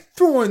he's like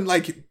throwing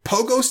like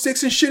pogo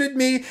sticks and shit at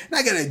me, and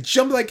I gotta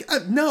jump like,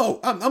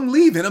 no, I'm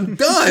leaving. I'm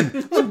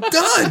done. I'm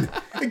done.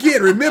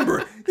 Again,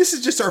 remember, this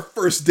is just our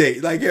first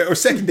date, like, or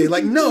second date.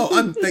 Like, no,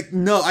 I'm like,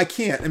 no, I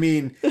can't. I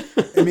mean,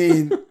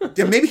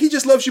 yeah, maybe he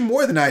just loves you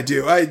more than I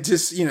do. I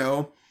just,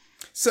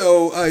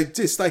 so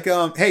just like,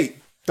 hey,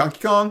 Donkey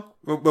Kong,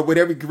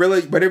 whatever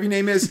gorilla, whatever your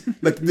name is,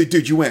 like,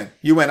 dude, you win.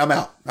 I'm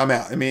out.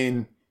 I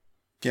mean,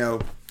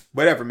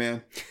 whatever,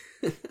 man.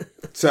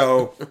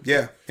 So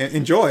yeah,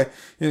 enjoy.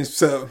 And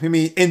so I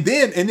mean, and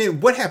then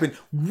what happened?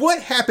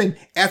 What happened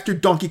after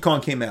Donkey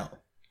Kong came out?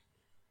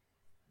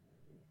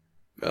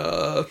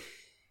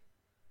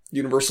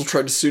 Universal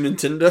tried to sue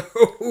Nintendo.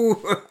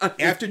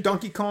 After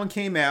Donkey Kong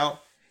came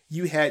out,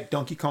 you had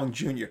Donkey Kong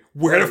Jr.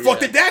 Where the fuck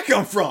did that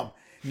come from?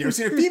 Never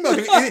seen a female.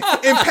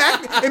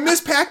 In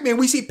Miss Pac-Man,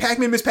 we see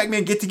Pac-Man and Miss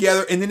Pac-Man get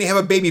together, and then they have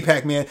a baby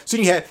Pac-Man. So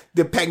you had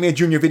the Pac-Man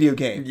Jr. video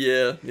game.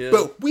 Yeah.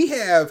 But we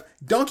have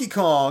Donkey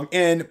Kong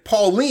and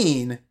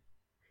Pauline.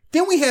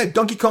 Then we had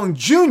Donkey Kong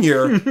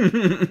Jr.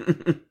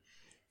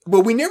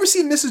 But we never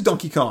see Mrs.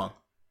 Donkey Kong.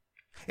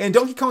 And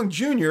Donkey Kong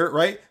Jr.,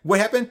 right? What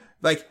happened?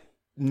 Like,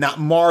 not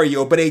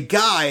Mario, but a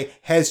guy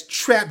has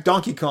trapped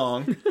Donkey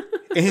Kong,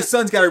 and his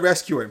son's got to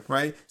rescue him,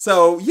 right?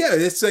 So yeah,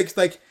 it's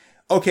like.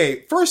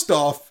 Okay, first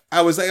off,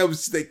 I was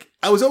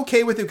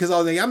okay with it because I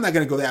was like, I'm not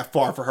gonna go that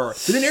far for her.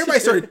 But then everybody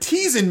started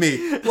teasing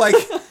me, like,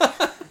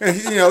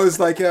 it's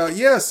like,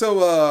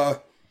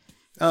 so,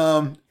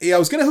 I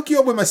was gonna hook you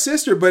up with my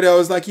sister, but I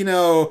was like,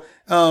 no,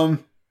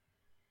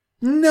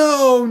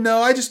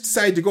 I just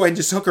decided to go ahead and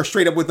just hook her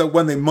straight up with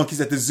one of the monkeys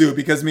at the zoo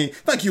because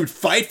like you would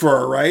fight for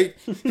her, right?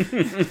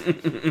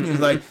 It was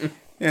like.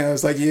 Yeah,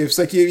 it's like,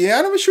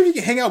 I'm not sure if you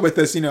can hang out with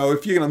us,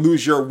 if you're gonna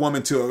lose your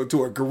woman to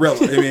a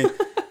gorilla. I mean.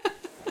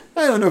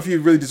 I don't know if you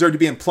really deserve to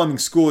be in plumbing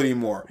school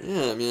anymore.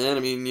 Yeah, man. I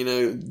mean,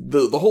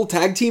 the whole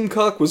tag team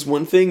cuck was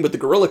one thing, but the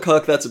gorilla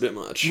cuck, that's a bit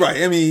much.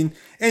 Right. I mean,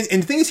 and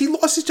the thing is, he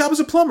lost his job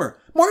as a plumber.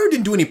 Mario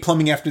didn't do any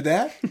plumbing after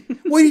that.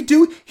 What did he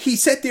do? He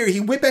sat there,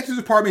 he went back to his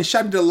apartment and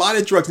shot into a lot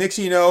of drugs. Next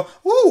thing you know,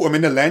 I'm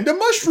in the land of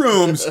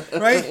mushrooms,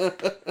 right?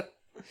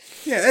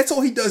 Yeah, that's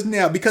all he does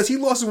now. Because he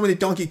lost his woman to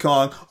Donkey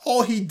Kong,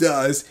 all he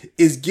does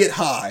is get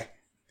high.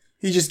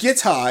 He just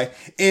gets high,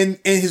 and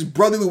his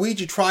brother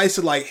Luigi tries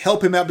to like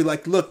help him out, be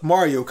like, look,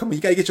 Mario, come on, you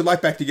gotta get your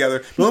life back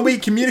together. The only way you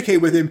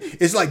communicate with him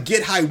is like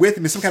get high with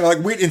him. It's some kind of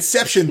like weird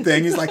Inception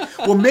thing. He's like,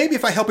 well, maybe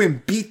if I help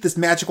him beat this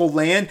magical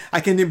land, I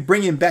can then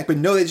bring him back. But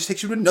no, that just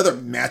takes you to another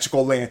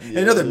magical land, and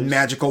another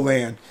magical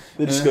land.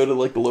 They just go to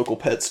like the local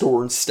pet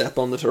store and step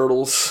on the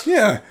turtles.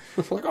 Yeah.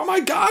 Like, oh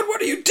my god,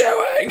 what are you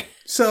doing?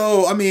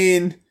 So, I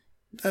mean,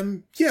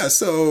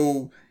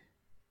 so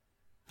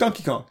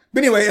Donkey Kong.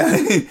 But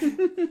anyway,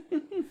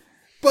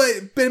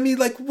 But I mean,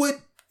 like, what?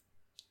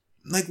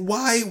 Like,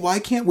 why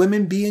can't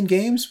women be in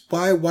games?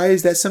 Why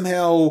is that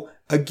somehow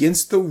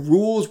against the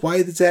rules?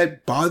 Why does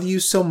that bother you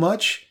so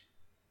much?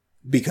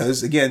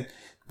 Because again,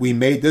 we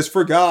made this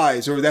for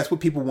guys, or that's what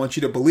people want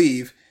you to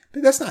believe.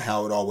 But that's not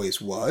how it always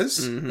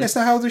was. Mm-hmm. That's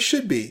not how this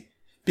should be.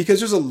 Because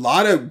there's a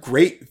lot of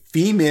great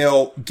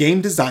female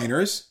game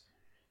designers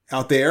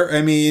out there.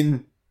 I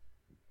mean,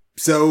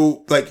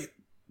 so like,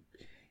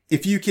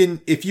 if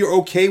you're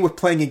okay with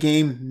playing a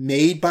game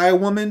made by a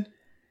woman,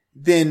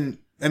 then,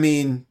 I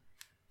mean,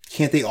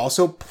 can't they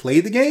also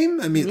play the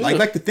game? I mean, I'd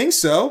like to think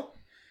so.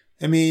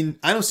 I mean,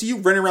 I don't see you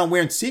running around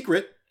wearing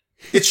Secret.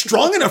 It's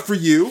strong enough for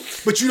you,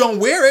 but you don't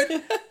wear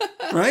it,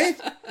 right?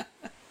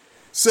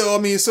 So, I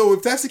mean, so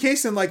if that's the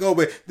case, then like,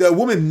 but the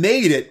woman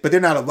made it, but they're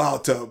not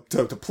allowed to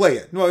play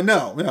it. No.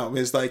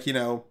 It's like,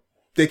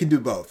 they can do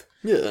both.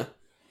 Yeah.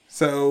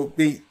 So,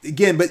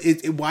 again, but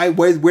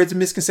where's the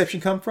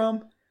misconception come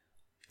from?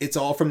 It's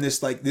all from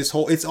this, like,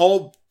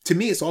 to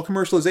me, it's all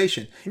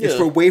commercialization. Yeah. It's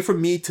for a way for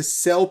me to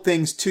sell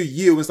things to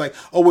you. It's like,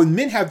 when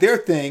men have their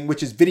thing,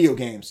 which is video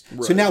games.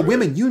 Right, so now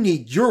women, you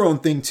need your own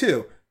thing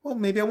too. Well,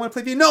 maybe I want to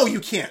play video. No, you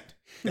can't.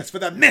 That's for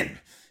the men.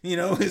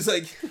 It's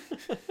like,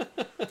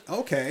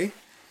 okay.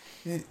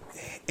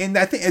 And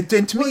I think,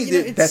 then to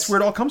me, that's where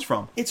it all comes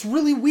from. It's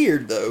really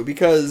weird though,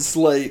 because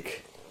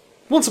like,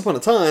 once upon a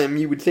time,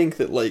 you would think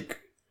that like,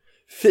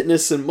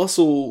 fitness and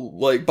muscle,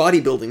 like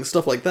bodybuilding,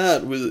 stuff like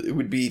that,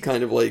 would be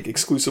kind of like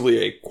exclusively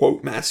a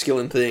quote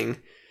masculine thing.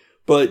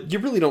 But you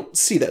really don't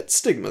see that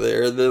stigma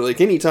there. Like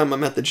anytime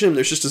I'm at the gym,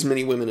 there's just as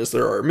many women as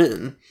there are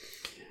men.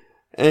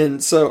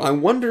 And so I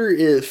wonder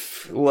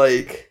if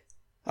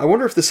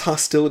this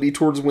hostility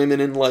towards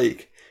women in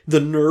like the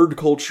nerd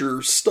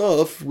culture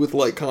stuff with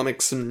like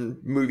comics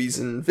and movies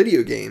and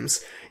video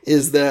games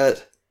is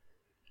that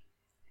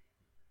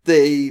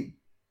they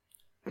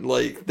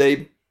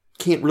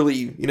can't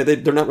really,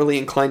 they're not really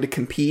inclined to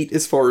compete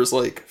as far as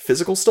like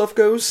physical stuff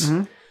goes.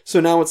 Mm-hmm. So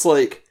now it's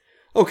like,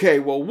 okay,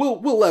 well,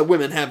 we'll let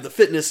women have the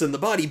fitness and the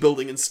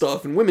bodybuilding and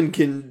stuff, and women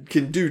can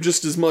do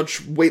just as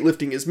much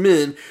weightlifting as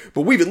men,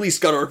 but we've at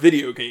least got our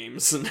video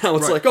games. And now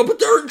it's like, but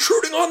they're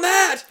intruding on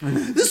that!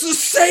 This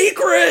is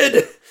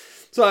sacred!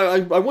 So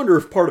I wonder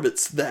if part of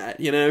it's that,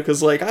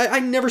 because like I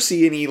never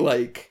see any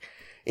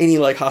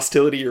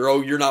hostility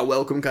or, you're not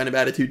welcome kind of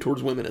attitude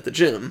towards women at the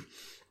gym.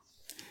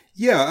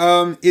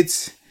 Yeah,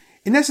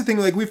 and that's the thing.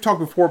 Like we've talked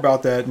before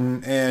about that,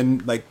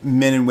 and like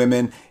men and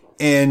women,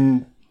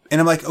 and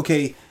I'm like,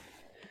 okay,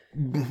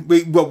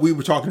 we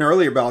were talking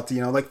earlier about,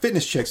 like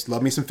fitness chicks.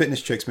 Love me some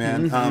fitness chicks,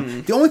 man.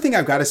 The only thing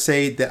I've got to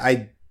say that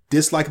I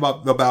dislike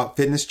about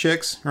fitness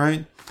chicks,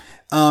 right,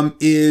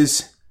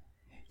 is,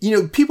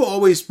 people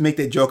always make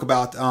that joke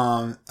about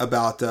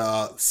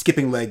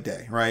skipping leg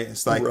day, right?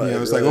 It's like,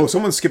 it's like, oh,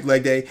 someone skipped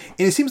leg day,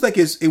 and it seems like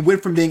it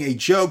went from being a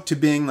joke to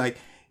being like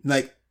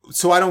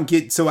so I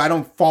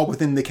don't fall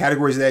within the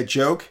categories of that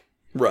joke,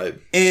 right?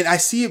 And I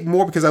see it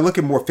more because I look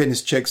at more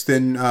fitness chicks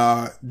than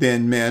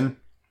men.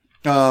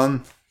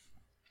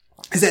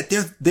 Is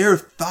that their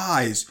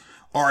thighs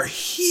are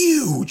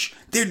huge.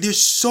 They're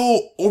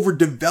so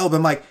overdeveloped.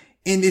 I'm like,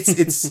 and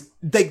it's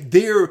like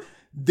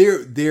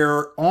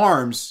their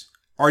arms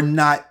are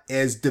not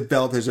as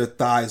developed as their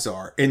thighs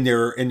are, and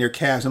their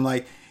calves. I'm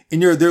like,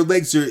 and their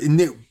legs are,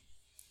 and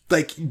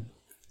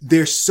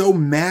they're so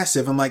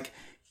massive. I'm like,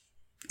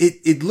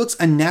 it looks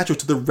unnatural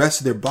to the rest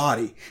of their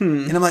body.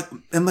 And I'm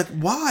like,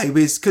 why?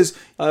 Because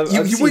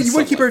you want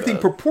to keep everything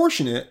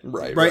proportionate,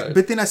 right?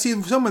 But then I see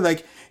someone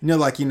like, and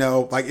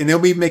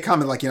they'll even make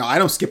comment like, I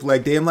don't skip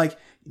leg day. I'm like,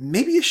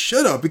 maybe you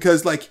should have,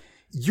 because like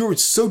you're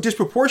so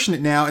disproportionate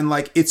now, and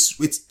like it's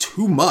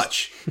too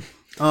much.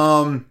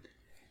 And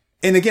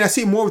again, I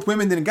see it more with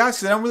women than guys,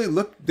 because I don't really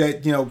look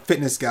at,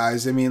 fitness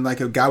guys. I mean, like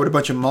a guy with a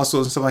bunch of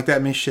muscles and stuff like that. I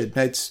mean, shit,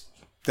 I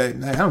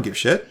don't give a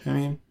shit. I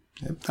mean,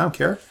 I don't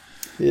care.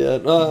 Yeah,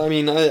 I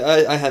mean,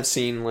 I have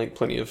seen like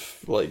plenty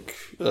of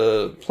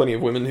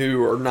women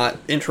who are not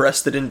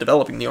interested in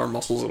developing the arm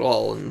muscles at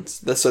all, and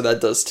so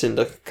that does tend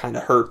to kind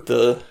of hurt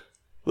the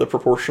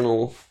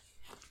proportional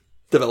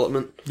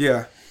development.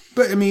 Yeah,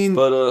 but I mean,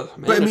 a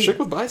chick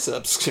with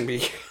biceps can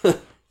be.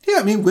 Yeah,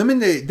 I mean, women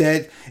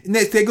that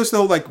goes to the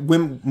whole like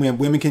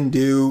women can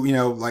do,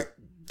 like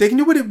they can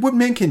do what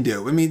men can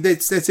do. I mean,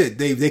 that's it.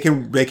 They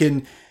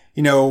can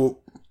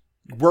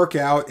work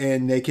out,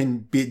 and they can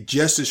be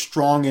just as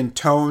strong and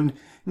toned.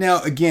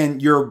 Now, again,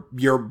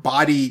 your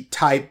body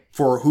type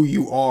for who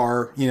you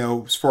are,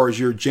 as far as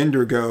your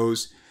gender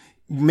goes,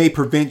 may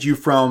prevent you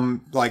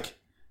from like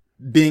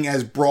being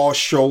as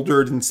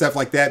broad-shouldered and stuff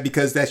like that,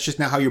 because that's just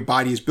not how your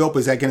body is built. But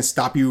is that going to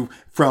stop you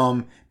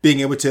from being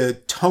able to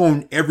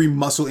tone every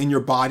muscle in your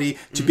body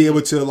to be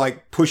able to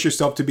like push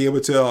yourself to be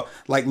able to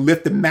like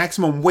lift the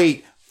maximum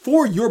weight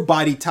for your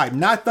body type?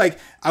 Not like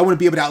I want to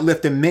be able to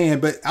outlift a man,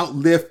 but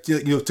outlift,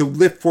 to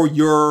lift for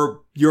your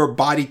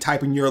body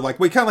type, and you're like,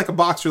 wait, kind of like a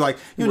boxer, like,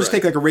 just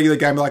take like a regular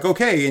guy and be like,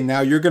 okay, and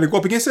now you're going to go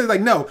up against it.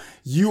 Like, no,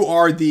 you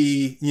are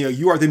the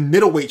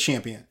middleweight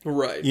champion.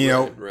 Right.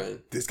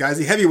 Right. This guy's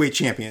the heavyweight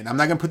champion. I'm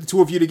not going to put the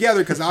two of you together,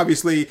 because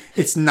obviously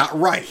it's not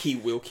right. He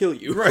will kill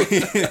you. Right.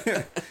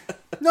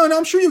 No,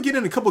 I'm sure you'll get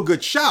in a couple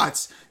good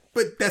shots,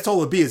 but that's all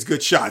it'll be, is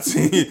good shots.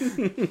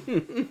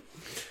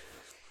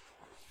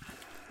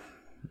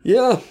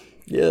 Yeah.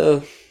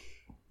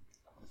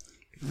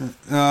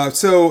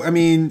 So, I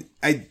mean,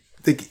 I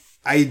think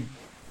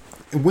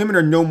women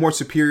are no more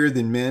superior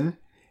than men,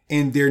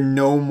 and they're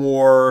no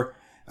more,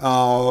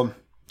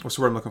 what's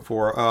the word I'm looking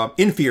for?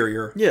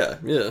 Inferior. Yeah.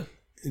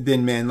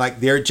 Than men. Like,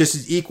 they're just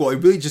as equal.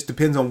 It really just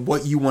depends on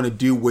what you want to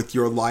do with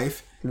your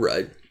life.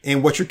 Right.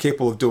 And what you're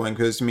capable of doing.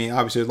 Because, I mean,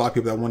 obviously there's a lot of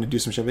people that want to do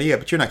some shit,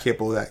 but you're not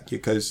capable of that,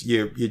 because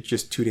you're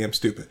just too damn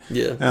stupid.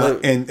 Yeah.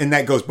 And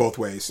that goes both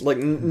ways. Like,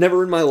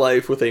 never in my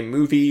life with a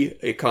movie,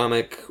 a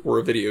comic, or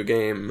a video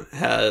game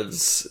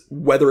has,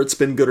 whether it's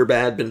been good or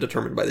bad, been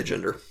determined by the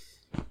gender.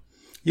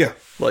 Yeah.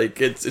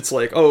 Like, it's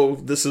like, oh,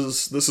 this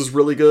is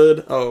really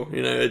good. Oh,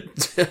 then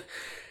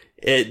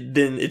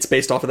it's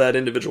based off of that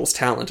individual's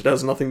talent. It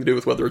has nothing to do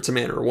with whether it's a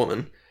man or a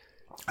woman.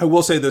 I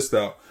will say this,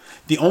 though.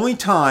 The only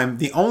time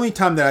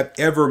that I've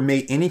ever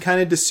made any kind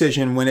of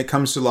decision when it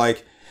comes to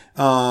like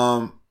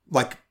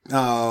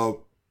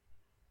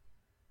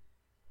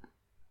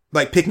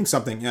picking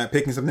something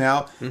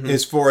out,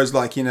 as far as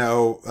like,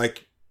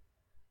 like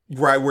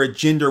where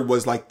gender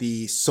was like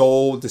the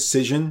sole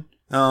decision,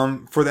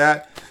 for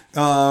that,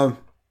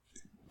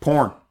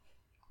 porn.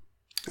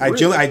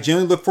 Really? I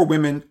generally look for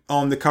women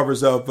on the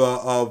covers of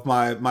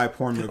my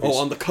porn movies. Oh,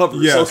 on the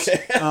covers, yes.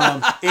 Okay.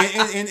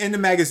 In the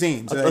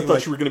magazines. I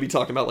thought you were going to be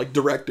talking about like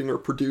directing or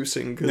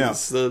producing,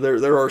 because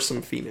there are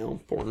some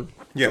female porn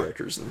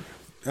directors. And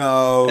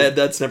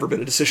that's never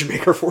been a decision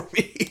maker for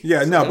me.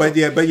 Yeah, no, but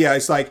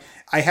it's like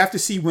I have to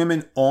see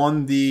women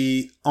on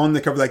the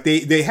cover. Like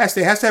they has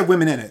to have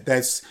women in it.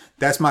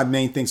 That's my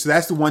main thing. So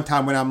that's the one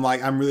time when I'm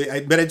like, I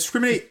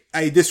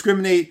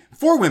discriminate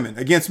for women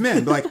against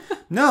men. But like,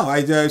 no,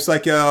 it's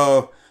like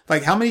how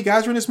many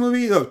guys are in this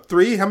movie?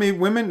 3. How many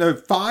women?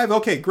 5.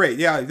 Okay, great.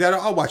 Yeah,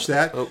 I'll watch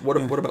that. What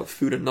about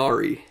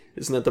Futanari?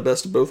 Isn't that the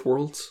best of both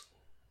worlds?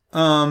 You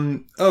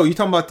talking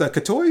about the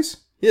Katoys?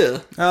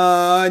 Yeah.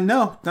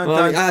 No.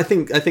 I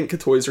think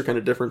Katoys are kind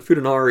of different.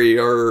 Futanari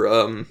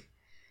are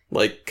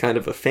like kind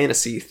of a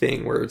fantasy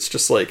thing where it's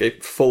just like a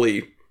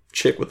fully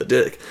chick with a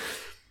dick.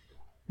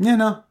 Yeah,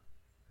 no,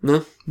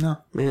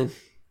 man,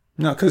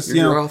 no, because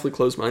you're awfully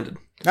close-minded.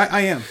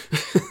 I am,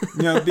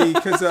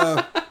 because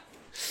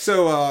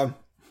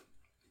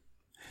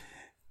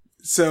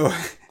So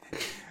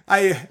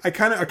I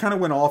kind of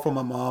went off on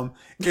my mom,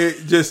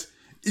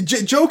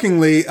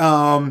 jokingly,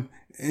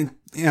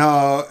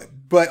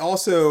 but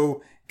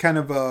also kind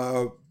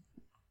of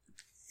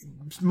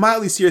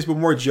mildly serious, but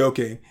more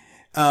joking,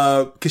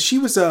 because she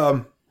was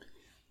going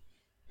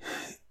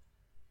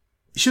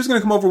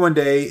to come over one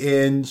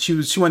day, and she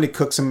wanted to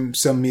cook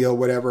some meal,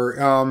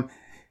 whatever.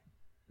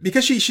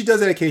 Because she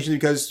does that occasionally,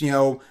 because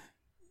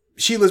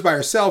she lives by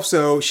herself,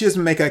 so she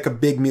doesn't make like a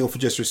big meal for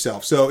just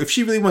herself. So if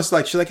she really wants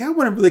to, she's like, I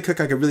want to really cook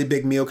like a really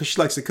big meal because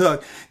she likes to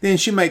cook, then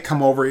she might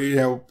come over,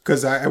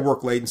 because I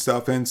work late and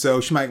stuff. And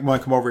so she might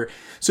want to come over.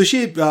 So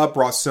she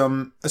brought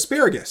some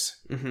asparagus,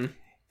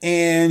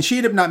 and she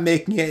ended up not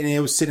making it, and it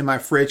was sitting in my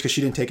fridge because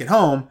she didn't take it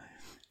home.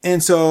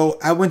 And so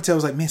I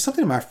was like, man,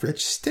 something in my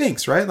fridge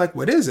stinks, right? Like,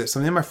 what is it?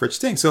 Something in my fridge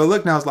stinks. So I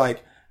looked, and I was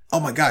like, oh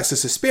my God, it's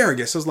this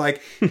asparagus. I was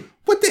like,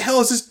 what the hell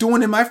is this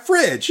doing in my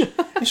fridge?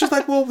 And she's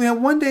like, well,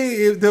 one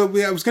day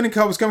I was going to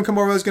come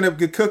over, I was going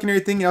to cook and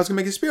everything, and I was going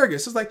to make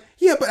asparagus. I was like,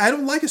 yeah, but I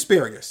don't like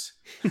asparagus.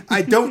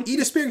 I don't eat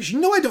asparagus.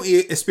 I don't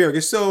eat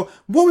asparagus. So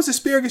what was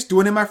asparagus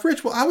doing in my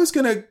fridge? Well, I was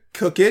going to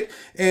cook it,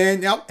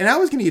 and I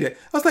was going to eat it.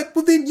 I was like,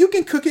 well, then you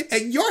can cook it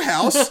at your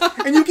house,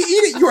 and you can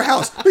eat it at your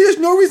house. But there's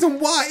no reason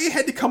why it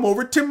had to come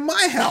over to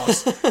my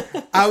house.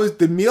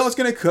 The meal I was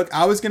going to cook,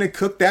 I was going to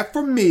cook that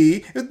for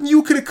me.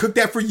 You could have cooked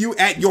that for you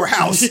at your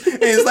house.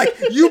 And it's like,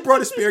 you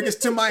brought asparagus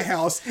to my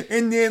house,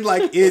 and then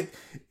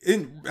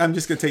I'm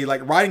just gonna tell you,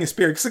 riding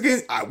asparagus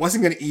again. I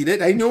wasn't gonna eat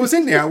it. I knew it was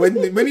in there. I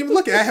wouldn't even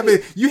look at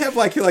it. You have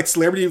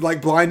celebrity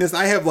blindness.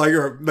 I have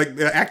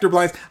actor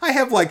blindness. I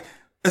have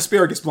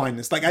asparagus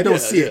blindness. I don't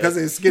see it because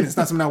it's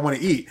not something I want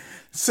to eat.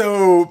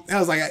 So I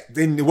was like,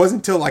 then it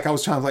wasn't until I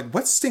was trying to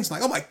what stinks?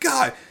 Oh my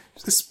God.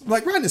 This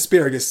rotten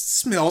asparagus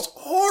smells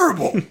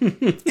horrible,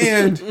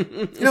 and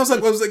I was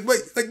like,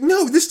 wait,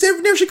 no, this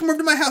never should come over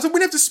to my house. I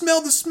wouldn't have to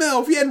smell the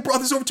smell if you hadn't brought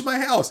this over to my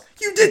house.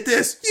 You did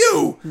this,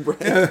 you.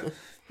 Right. And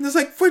I was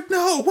like,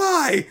 no,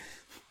 why?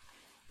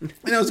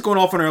 And I was going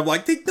off on her. I'm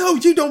like, no,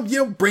 you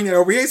don't bring that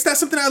over here. It's not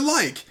something I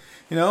like,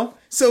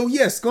 So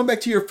yes, going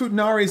back to your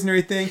Futanaris and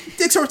everything,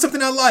 dicks aren't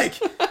something I like.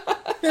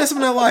 That's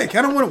something I like.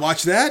 I don't want to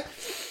watch that.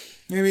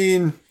 I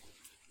mean.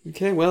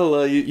 Okay,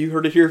 well, you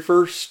heard it here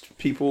first.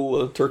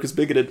 People, Turk is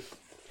bigoted.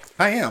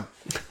 I am.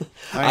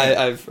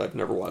 I've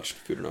never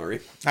watched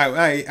Futanari.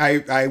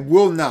 I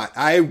will not.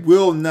 I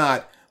will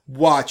not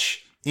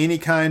watch any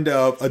kind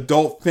of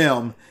adult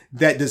film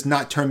that does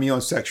not turn me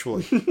on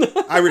sexually.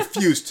 I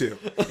refuse to.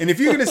 And if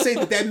you're going to say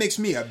that makes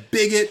me a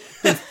bigot,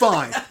 then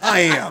fine.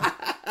 I am.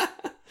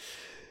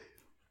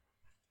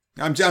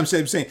 I'm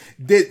saying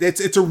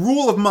it's a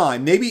rule of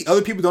mine. Maybe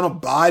other people don't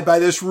abide by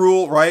this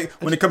rule, right?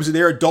 When it comes to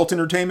their adult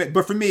entertainment.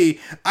 But for me,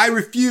 I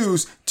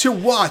refuse to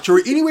watch or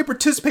in any way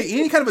participate in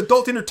any kind of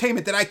adult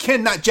entertainment that I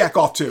cannot jack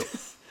off to.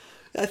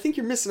 I think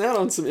you're missing out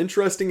on some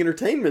interesting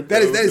entertainment.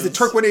 That is the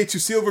Turk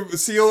 182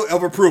 seal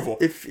of approval.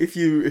 If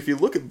you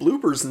look at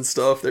bloopers and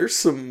stuff, there's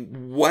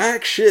some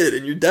whack shit,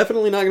 and you're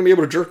definitely not going to be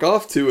able to jerk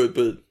off to it.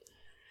 But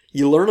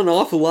you learn an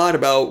awful lot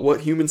about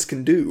what humans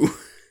can do.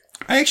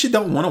 I actually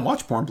don't want to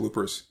watch porn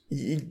bloopers.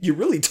 You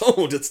really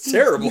don't. It's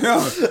terrible.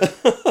 Yeah.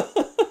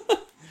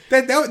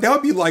 that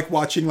would be like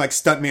watching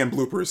stuntman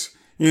bloopers.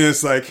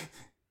 It's like,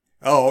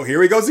 oh,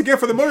 here he goes again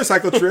for the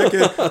motorcycle trick,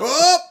 and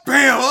oh,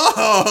 bam,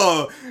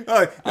 oh.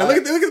 Now look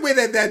at the way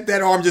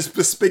that arm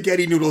just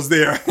spaghetti noodles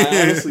there.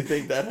 I honestly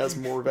think that has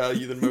more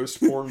value than most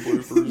porn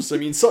bloopers. I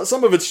mean,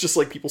 some of it's just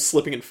people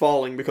slipping and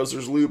falling because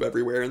there's lube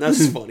everywhere, and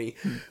that's funny.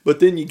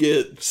 But then you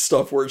get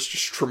stuff where it's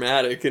just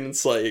traumatic, and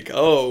it's like,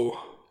 oh.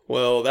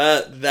 Well,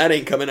 that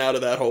ain't coming out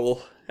of that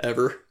hole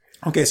ever.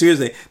 Okay, so here's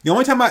the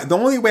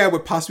only way I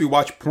would possibly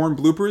watch porn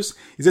bloopers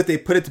is if they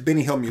put it to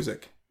Benny Hill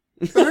music.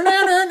 Then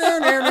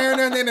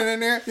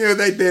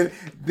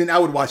I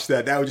would watch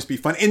that. That would just be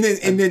fun. And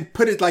then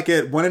put it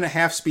at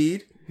 1.5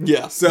 speed.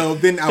 Yeah. So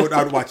then I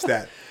would watch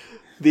that.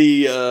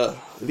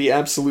 The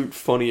absolute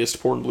funniest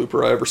porn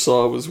blooper I ever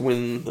saw was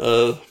when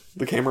the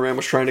cameraman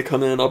was trying to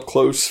come in up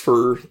close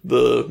for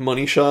the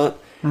money shot.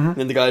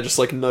 Mm-hmm. And the guy just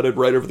nutted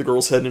right over the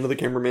girl's head into the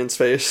cameraman's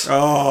face.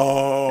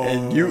 Oh.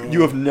 And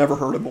you have never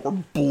heard a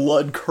more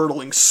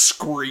blood-curdling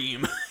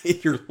scream in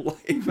your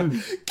life.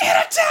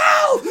 Get a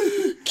towel!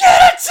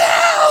 Get a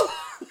towel!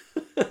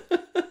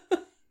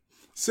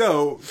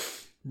 So,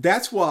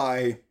 that's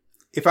why,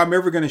 if I'm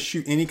ever going to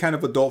shoot any kind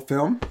of adult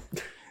film,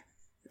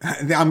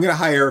 I'm going to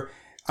hire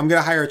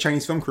a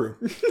Chinese film crew.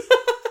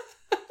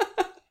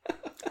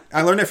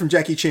 I learned that from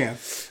Jackie Chan.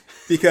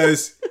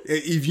 Because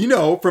if you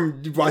know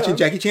from watching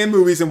Jackie Chan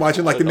movies and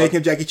watching the making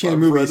of Jackie Chan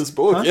movies, I've read his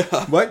book. Huh?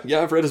 Yeah, what?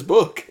 Yeah, I've read his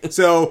book.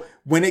 So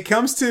when it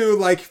comes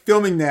to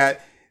filming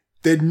that,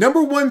 the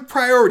number one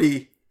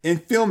priority in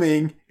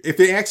filming, if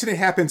an accident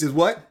happens, is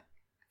what?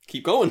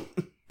 Keep going.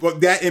 Well,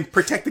 that and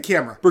protect the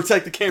camera.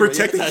 Protect the camera.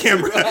 Protect the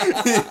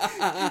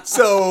camera.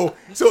 So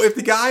if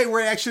the guy were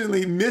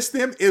actually missed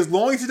them, as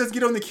long as he doesn't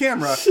get on the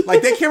camera,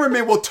 that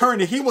cameraman will turn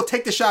and he will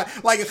take the shot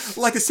like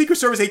a Secret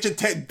Service agent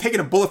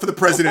taking a bullet for the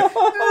president.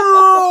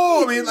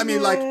 No! I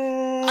mean,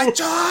 I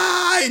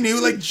die, and he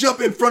would jump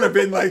in front of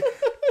it and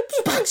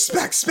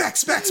smack, smack,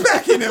 smack,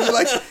 smack, and I'm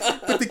like,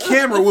 but the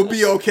camera will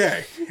be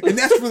okay. And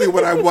that's really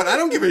what I want. I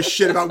don't give a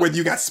shit about whether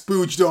you got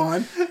spooged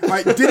on.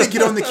 Right? Did it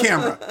get on the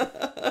camera?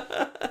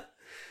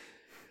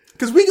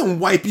 Because we can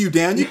wipe you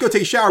down. You can go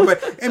take a shower.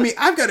 But, I mean,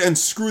 I've got to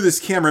unscrew this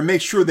camera and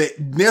make sure that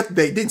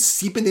they didn't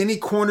seep into any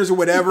corners or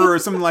whatever or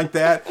something like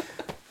that.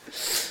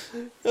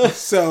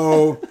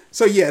 So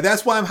yeah,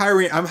 that's why I'm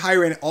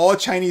hiring all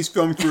Chinese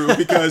film crew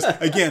because,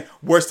 again,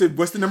 what's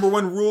the number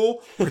one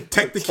rule?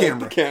 Protect the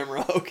camera. The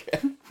camera, okay.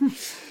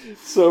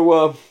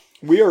 So,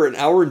 we are an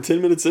hour and 10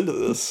 minutes into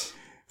this.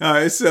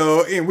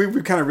 So and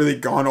we've kind of really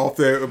gone off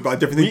there about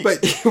different things,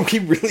 but we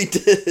really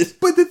did.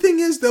 But the thing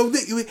is, though,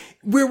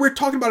 we're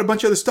talking about a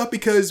bunch of other stuff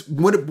because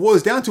what it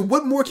boils down to,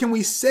 what more can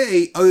we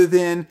say other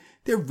than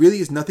there really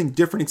is nothing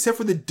different except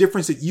for the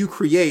difference that you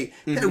create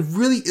that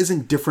really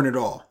isn't different at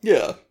all.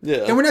 Yeah,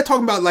 yeah. And we're not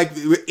talking about like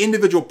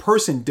individual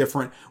person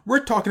different. We're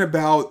talking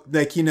about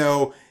like, you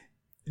know,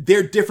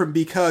 they're different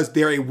because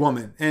they're a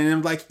woman. And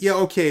I'm like, yeah,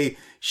 okay,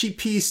 she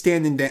pees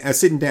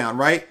sitting down,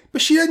 right?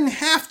 But she doesn't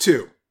have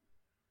to.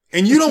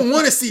 And you don't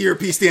want to see her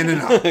pee standing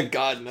up.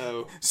 God,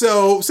 no.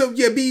 So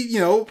yeah,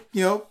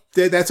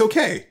 that's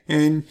okay.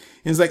 And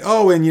it's like,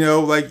 oh,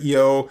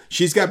 and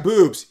she's got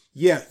boobs.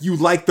 Yeah, you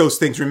like those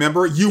things,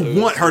 remember?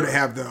 You want her to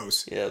have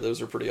those. Yeah,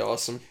 those are pretty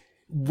awesome.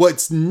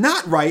 What's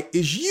not right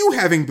is you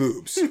having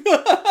boobs.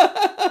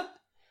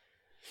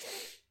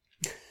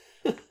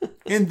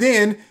 And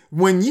then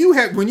when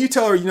you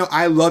tell her,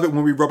 I love it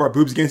when we rub our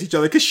boobs against each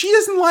other, because she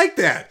doesn't like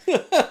that.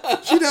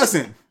 She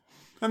doesn't.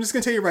 I'm just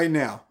going to tell you right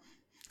now.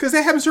 Because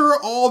that happens to her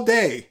all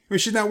day. When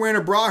she's not wearing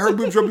a bra, her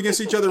boobs rub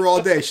against each other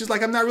all day. She's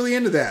like, I'm not really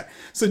into that.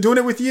 So doing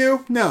it with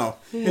you? No.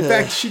 Yeah. In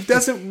fact, she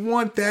doesn't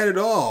want that at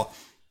all.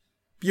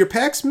 Your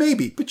pecs?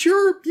 Maybe. But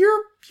you're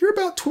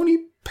about 20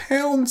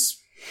 pounds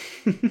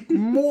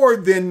more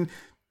than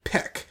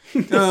peck.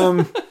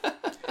 And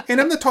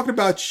I'm not talking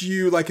about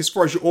you like as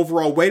far as your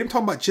overall weight. I'm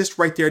talking about just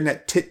right there in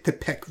that tit to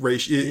peck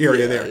ratio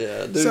area there.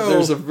 Yeah,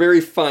 there's a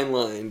very fine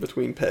line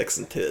between pecs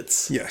and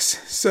tits.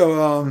 Yes.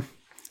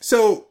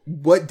 So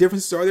what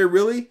differences are there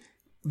really?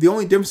 The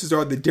only differences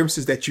are the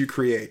differences that you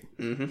create.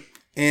 Mm-hmm.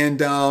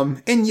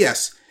 And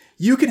yes,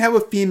 you can have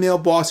a female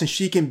boss and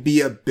she can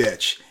be a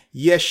bitch.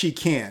 Yes, she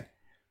can.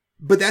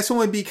 But that's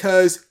only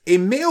because a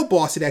male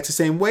boss that acts the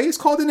same way is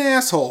called an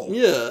asshole.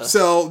 Yeah.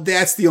 So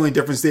that's the only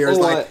difference there is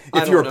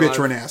if you're a bitch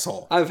or an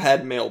asshole. I've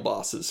had male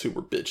bosses who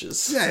were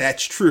bitches. Yeah,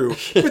 that's true.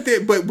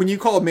 But when you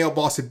call a male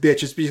boss a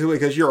bitch, it's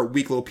because you're a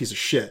weak little piece of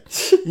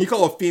shit. You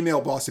call a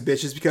female boss a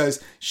bitch, it's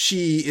because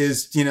she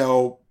is,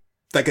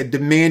 like a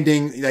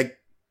demanding,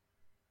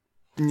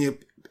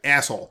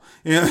 asshole.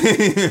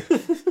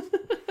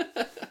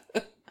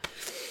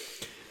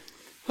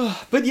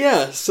 But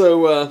yeah,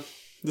 so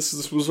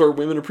this was our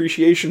women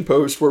appreciation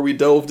post where we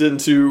delved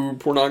into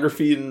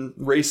pornography and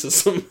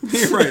racism.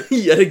 Right.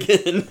 Yet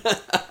again.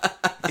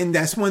 And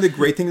that's one of the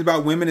great things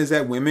about women is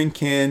that women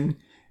can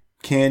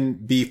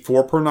be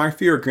for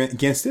pornography or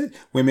against it.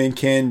 Women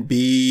can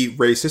be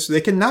racist. Or they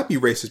cannot be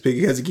racist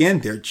because, again,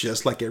 they're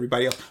just like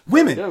everybody else.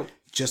 Women,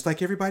 just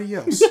like everybody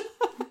else.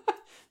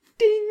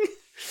 Ding.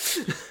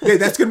 Okay,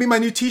 that's going to be my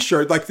new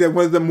t-shirt. Like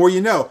one of the more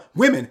you know.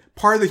 Women,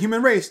 part of the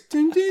human race.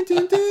 Ding, ding,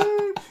 ding,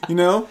 ding.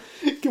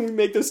 Can we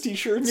make those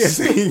t-shirts? Yes,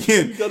 you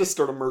can. You got to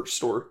start a merch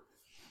store.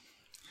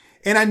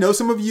 And I know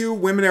some of you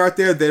women out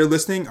there that are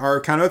listening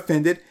are kind of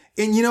offended.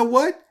 And you know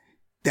what?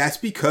 That's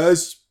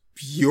because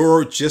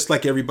you're just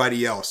like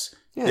everybody else.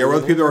 Yeah, there are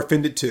other people that are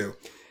offended too.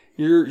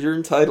 You're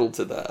entitled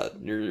to that.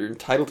 You're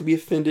entitled to be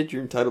offended.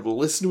 You're entitled to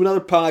listen to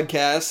another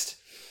podcast.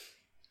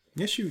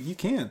 Yes, you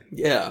can.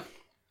 Yeah.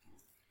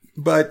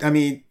 But, I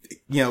mean,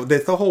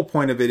 the whole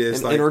point of it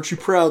is and aren't you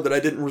proud that I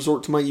didn't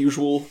resort to my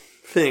usual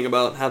thing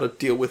about how to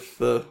deal with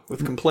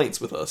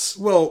complaints with us?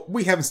 Well,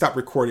 we haven't stopped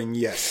recording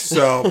yet,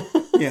 so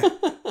yeah,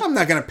 I'm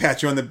not gonna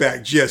pat you on the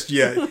back just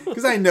yet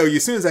because I know you.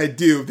 As soon as I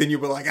do, then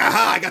you'll be like,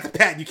 "Aha! I got the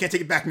pat. You can't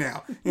take it back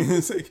now." And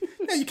it's like,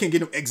 no, you can't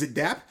get no exit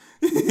dap.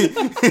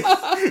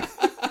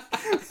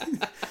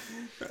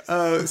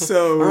 All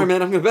right,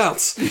 man, I'm gonna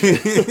bounce.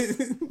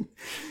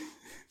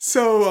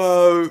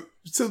 So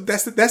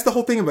that's the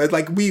whole thing about it.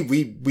 Like we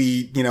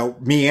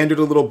meandered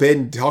a little bit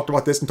and talked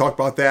about this and talked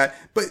about that,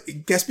 but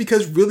that's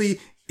because really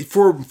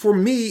for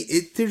me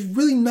there's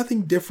really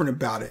nothing different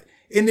about it.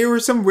 And there were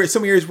some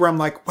areas where I'm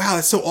like, wow,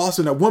 that's so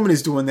awesome. A woman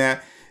is doing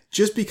that.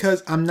 Just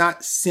because I'm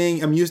not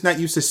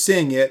used to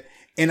seeing it,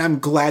 and I'm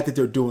glad that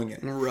they're doing it.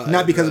 Right,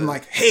 not because I'm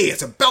like, hey,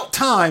 it's about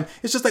time.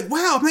 It's just like,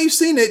 wow, I'm not used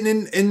to seeing it,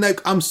 and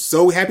like I'm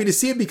so happy to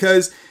see it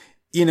because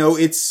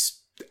it's.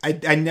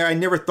 I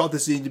never thought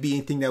this needed to be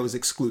anything that was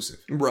exclusive.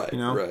 Right,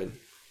 right.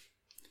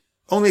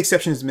 Only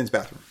exception is the men's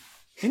bathroom.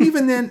 And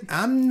even then,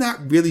 I'm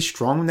not really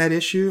strong on that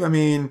issue. I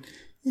mean,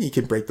 you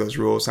can break those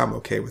rules. I'm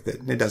okay with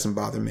it. It doesn't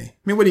bother me. I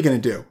mean, what are you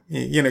going to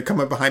do? Come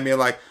up behind me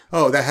like,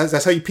 oh,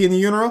 that's how you pee in the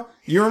urinal,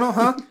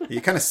 huh? You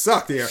kind of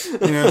suck there.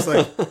 It's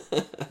like,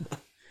 I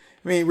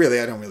mean, really,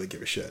 I don't really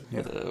give a shit.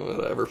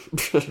 Whatever.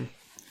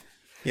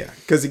 Yeah,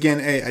 because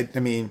again, I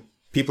mean,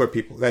 people are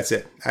people. That's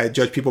it. I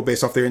judge people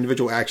based off their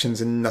individual actions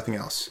and nothing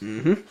else.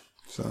 Mm-hmm.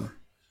 So,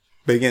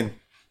 But again,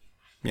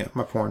 yeah,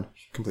 my porn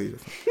completely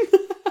different.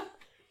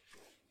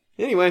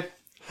 Anyway,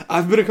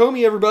 I've been a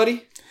Comey,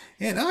 everybody.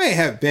 And I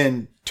have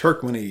been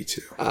Turk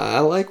 182. I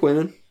like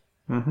women.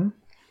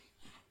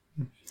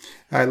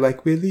 I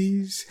like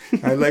willies.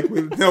 I like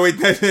willies. No, wait.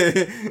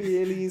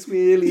 Willies,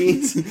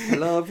 willies. I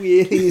love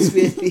willies,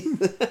 willies.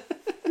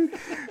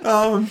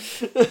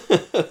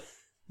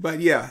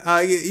 But yeah,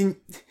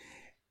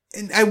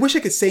 and I wish I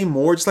could say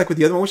more, just like with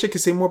the other one. I wish I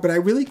could say more, but I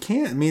really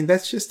can't. I mean,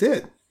 that's just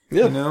it.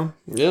 Yeah. You know?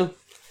 Yeah.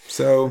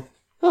 So.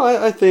 Oh,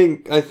 I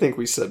think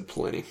we said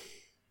plenty.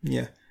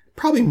 Yeah.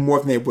 Probably more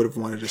than they would have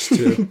wanted us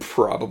to.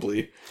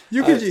 Probably.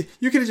 You could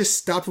have just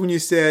stopped when you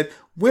said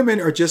women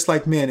are just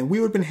like men, and we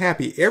would have been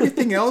happy.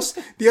 Everything else,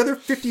 the other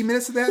 50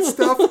 minutes of that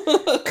stuff,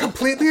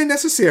 completely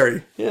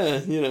unnecessary.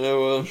 Yeah,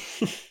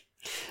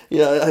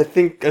 yeah, I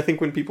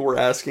think when people were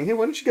asking, hey,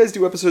 why don't you guys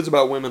do episodes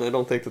about women? I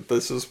don't think that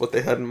this is what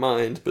they had in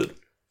mind, but...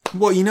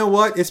 Well, you know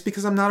what? It's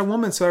because I'm not a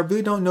woman, so I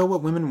really don't know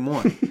what women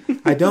want.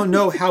 I don't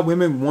know how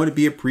women want to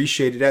be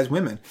appreciated as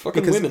women.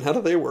 Fucking women, how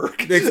do they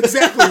work?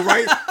 Exactly,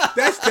 right?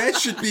 That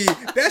should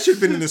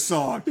have been in the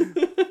song.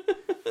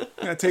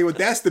 I tell you what,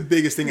 that's the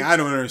biggest thing I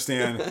don't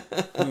understand.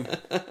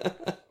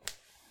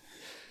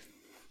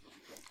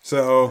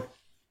 So,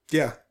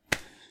 yeah.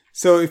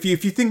 So if you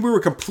think we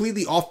were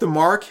completely off the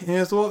mark, and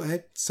it's, well,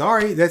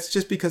 sorry, that's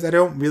just because I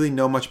don't really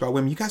know much about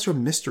women. You guys are a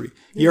mystery.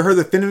 You ever heard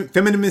of the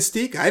feminine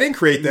mystique? I didn't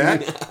create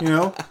that.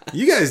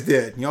 You guys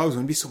did. You always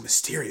want to be so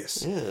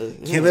mysterious.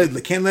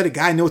 Can't let a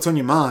guy know what's on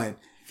your mind.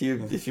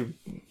 If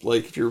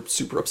you're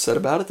super upset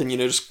about it, then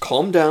just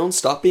calm down.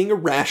 Stop being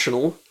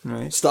irrational.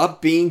 Right.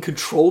 Stop being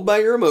controlled by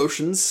your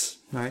emotions.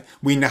 Right.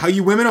 We know how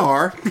you women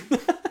are.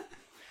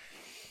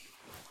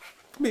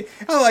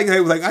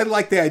 I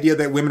like the idea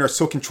that women are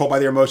so controlled by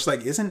their emotions.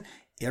 Like, isn't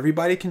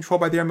everybody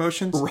controlled by their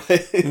emotions?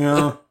 Right.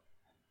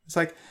 It's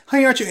like,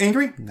 honey, aren't you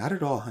angry? Not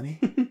at all, honey.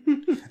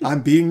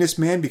 I'm beating this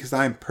man because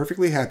I'm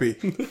perfectly happy.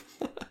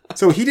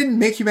 So he didn't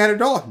make you mad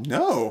at all?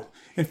 No.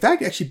 In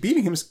fact, actually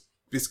beating him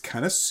is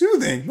kind of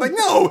soothing. Like,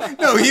 no,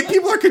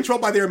 people are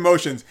controlled by their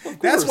emotions.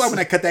 That's why when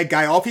I cut that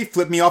guy off, he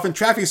flipped me off in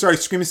traffic and started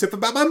screaming stuff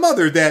about my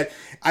mother that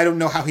I don't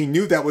know how he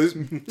knew that was,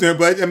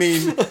 but I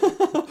mean...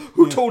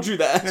 Who told you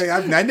that?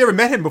 I never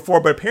met him before,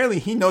 but apparently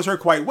he knows her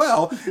quite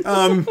well,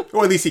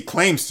 or at least he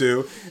claims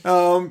to,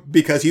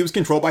 because he was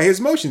controlled by his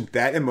emotions.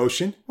 That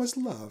emotion was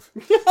love.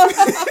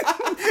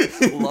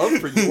 Love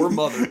for your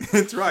mother.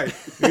 That's right.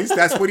 At least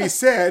that's what he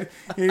said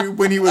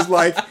when he was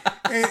like,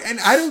 and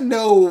I don't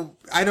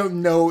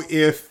know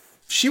if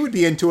she would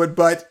be into it,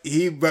 but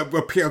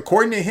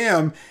according to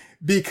him,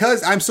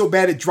 because I'm so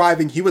bad at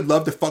driving, he would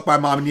love to fuck my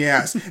mom in the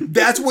ass.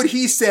 That's what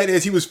he said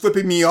as he was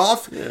flipping me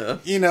off. Yeah.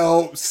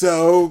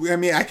 So, I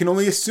mean, I can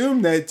only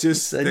assume that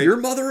your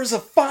mother is a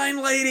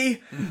fine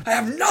lady. I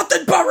have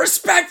nothing but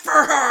respect for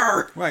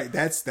her. Right.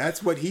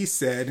 That's what he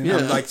said. And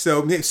I'm like,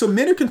 so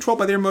men are controlled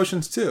by their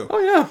emotions too.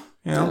 Oh,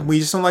 yeah.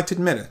 We just don't like to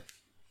admit it.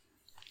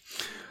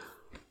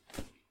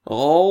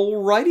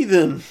 Alrighty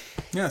then.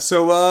 Yeah.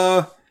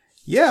 So,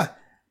 yeah.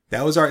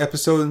 That was our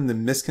episode on the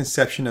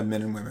misconception of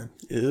men and women.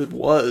 It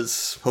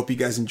was. Hope you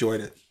guys enjoyed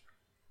it.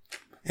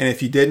 And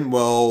if you didn't,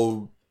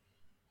 well,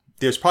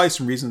 there's probably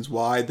some reasons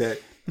why that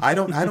I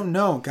don't know. I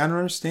don't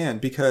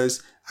understand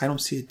because I don't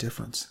see a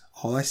difference.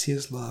 All I see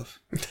is love.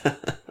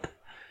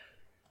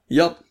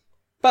 Yup.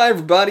 Bye,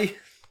 everybody.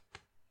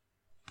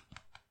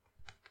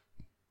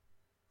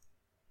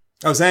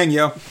 Oh, Zang,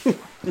 yo.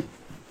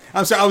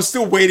 I'm sorry. I was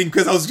still waiting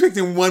because I was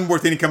expecting one more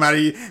thing to come out of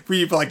you for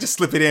you to like just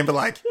slip it in, but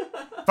like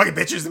fucking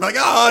bitches and be like,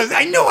 oh,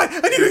 I knew it.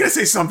 I knew you were gonna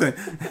say something.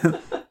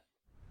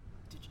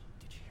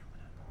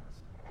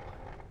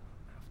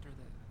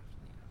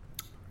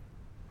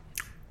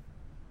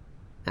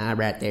 All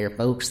right there,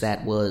 folks.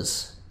 That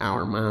was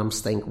Our Moms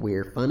Think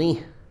We're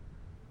Funny.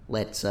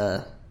 Let's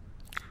give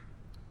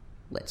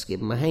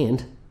them a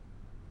hand.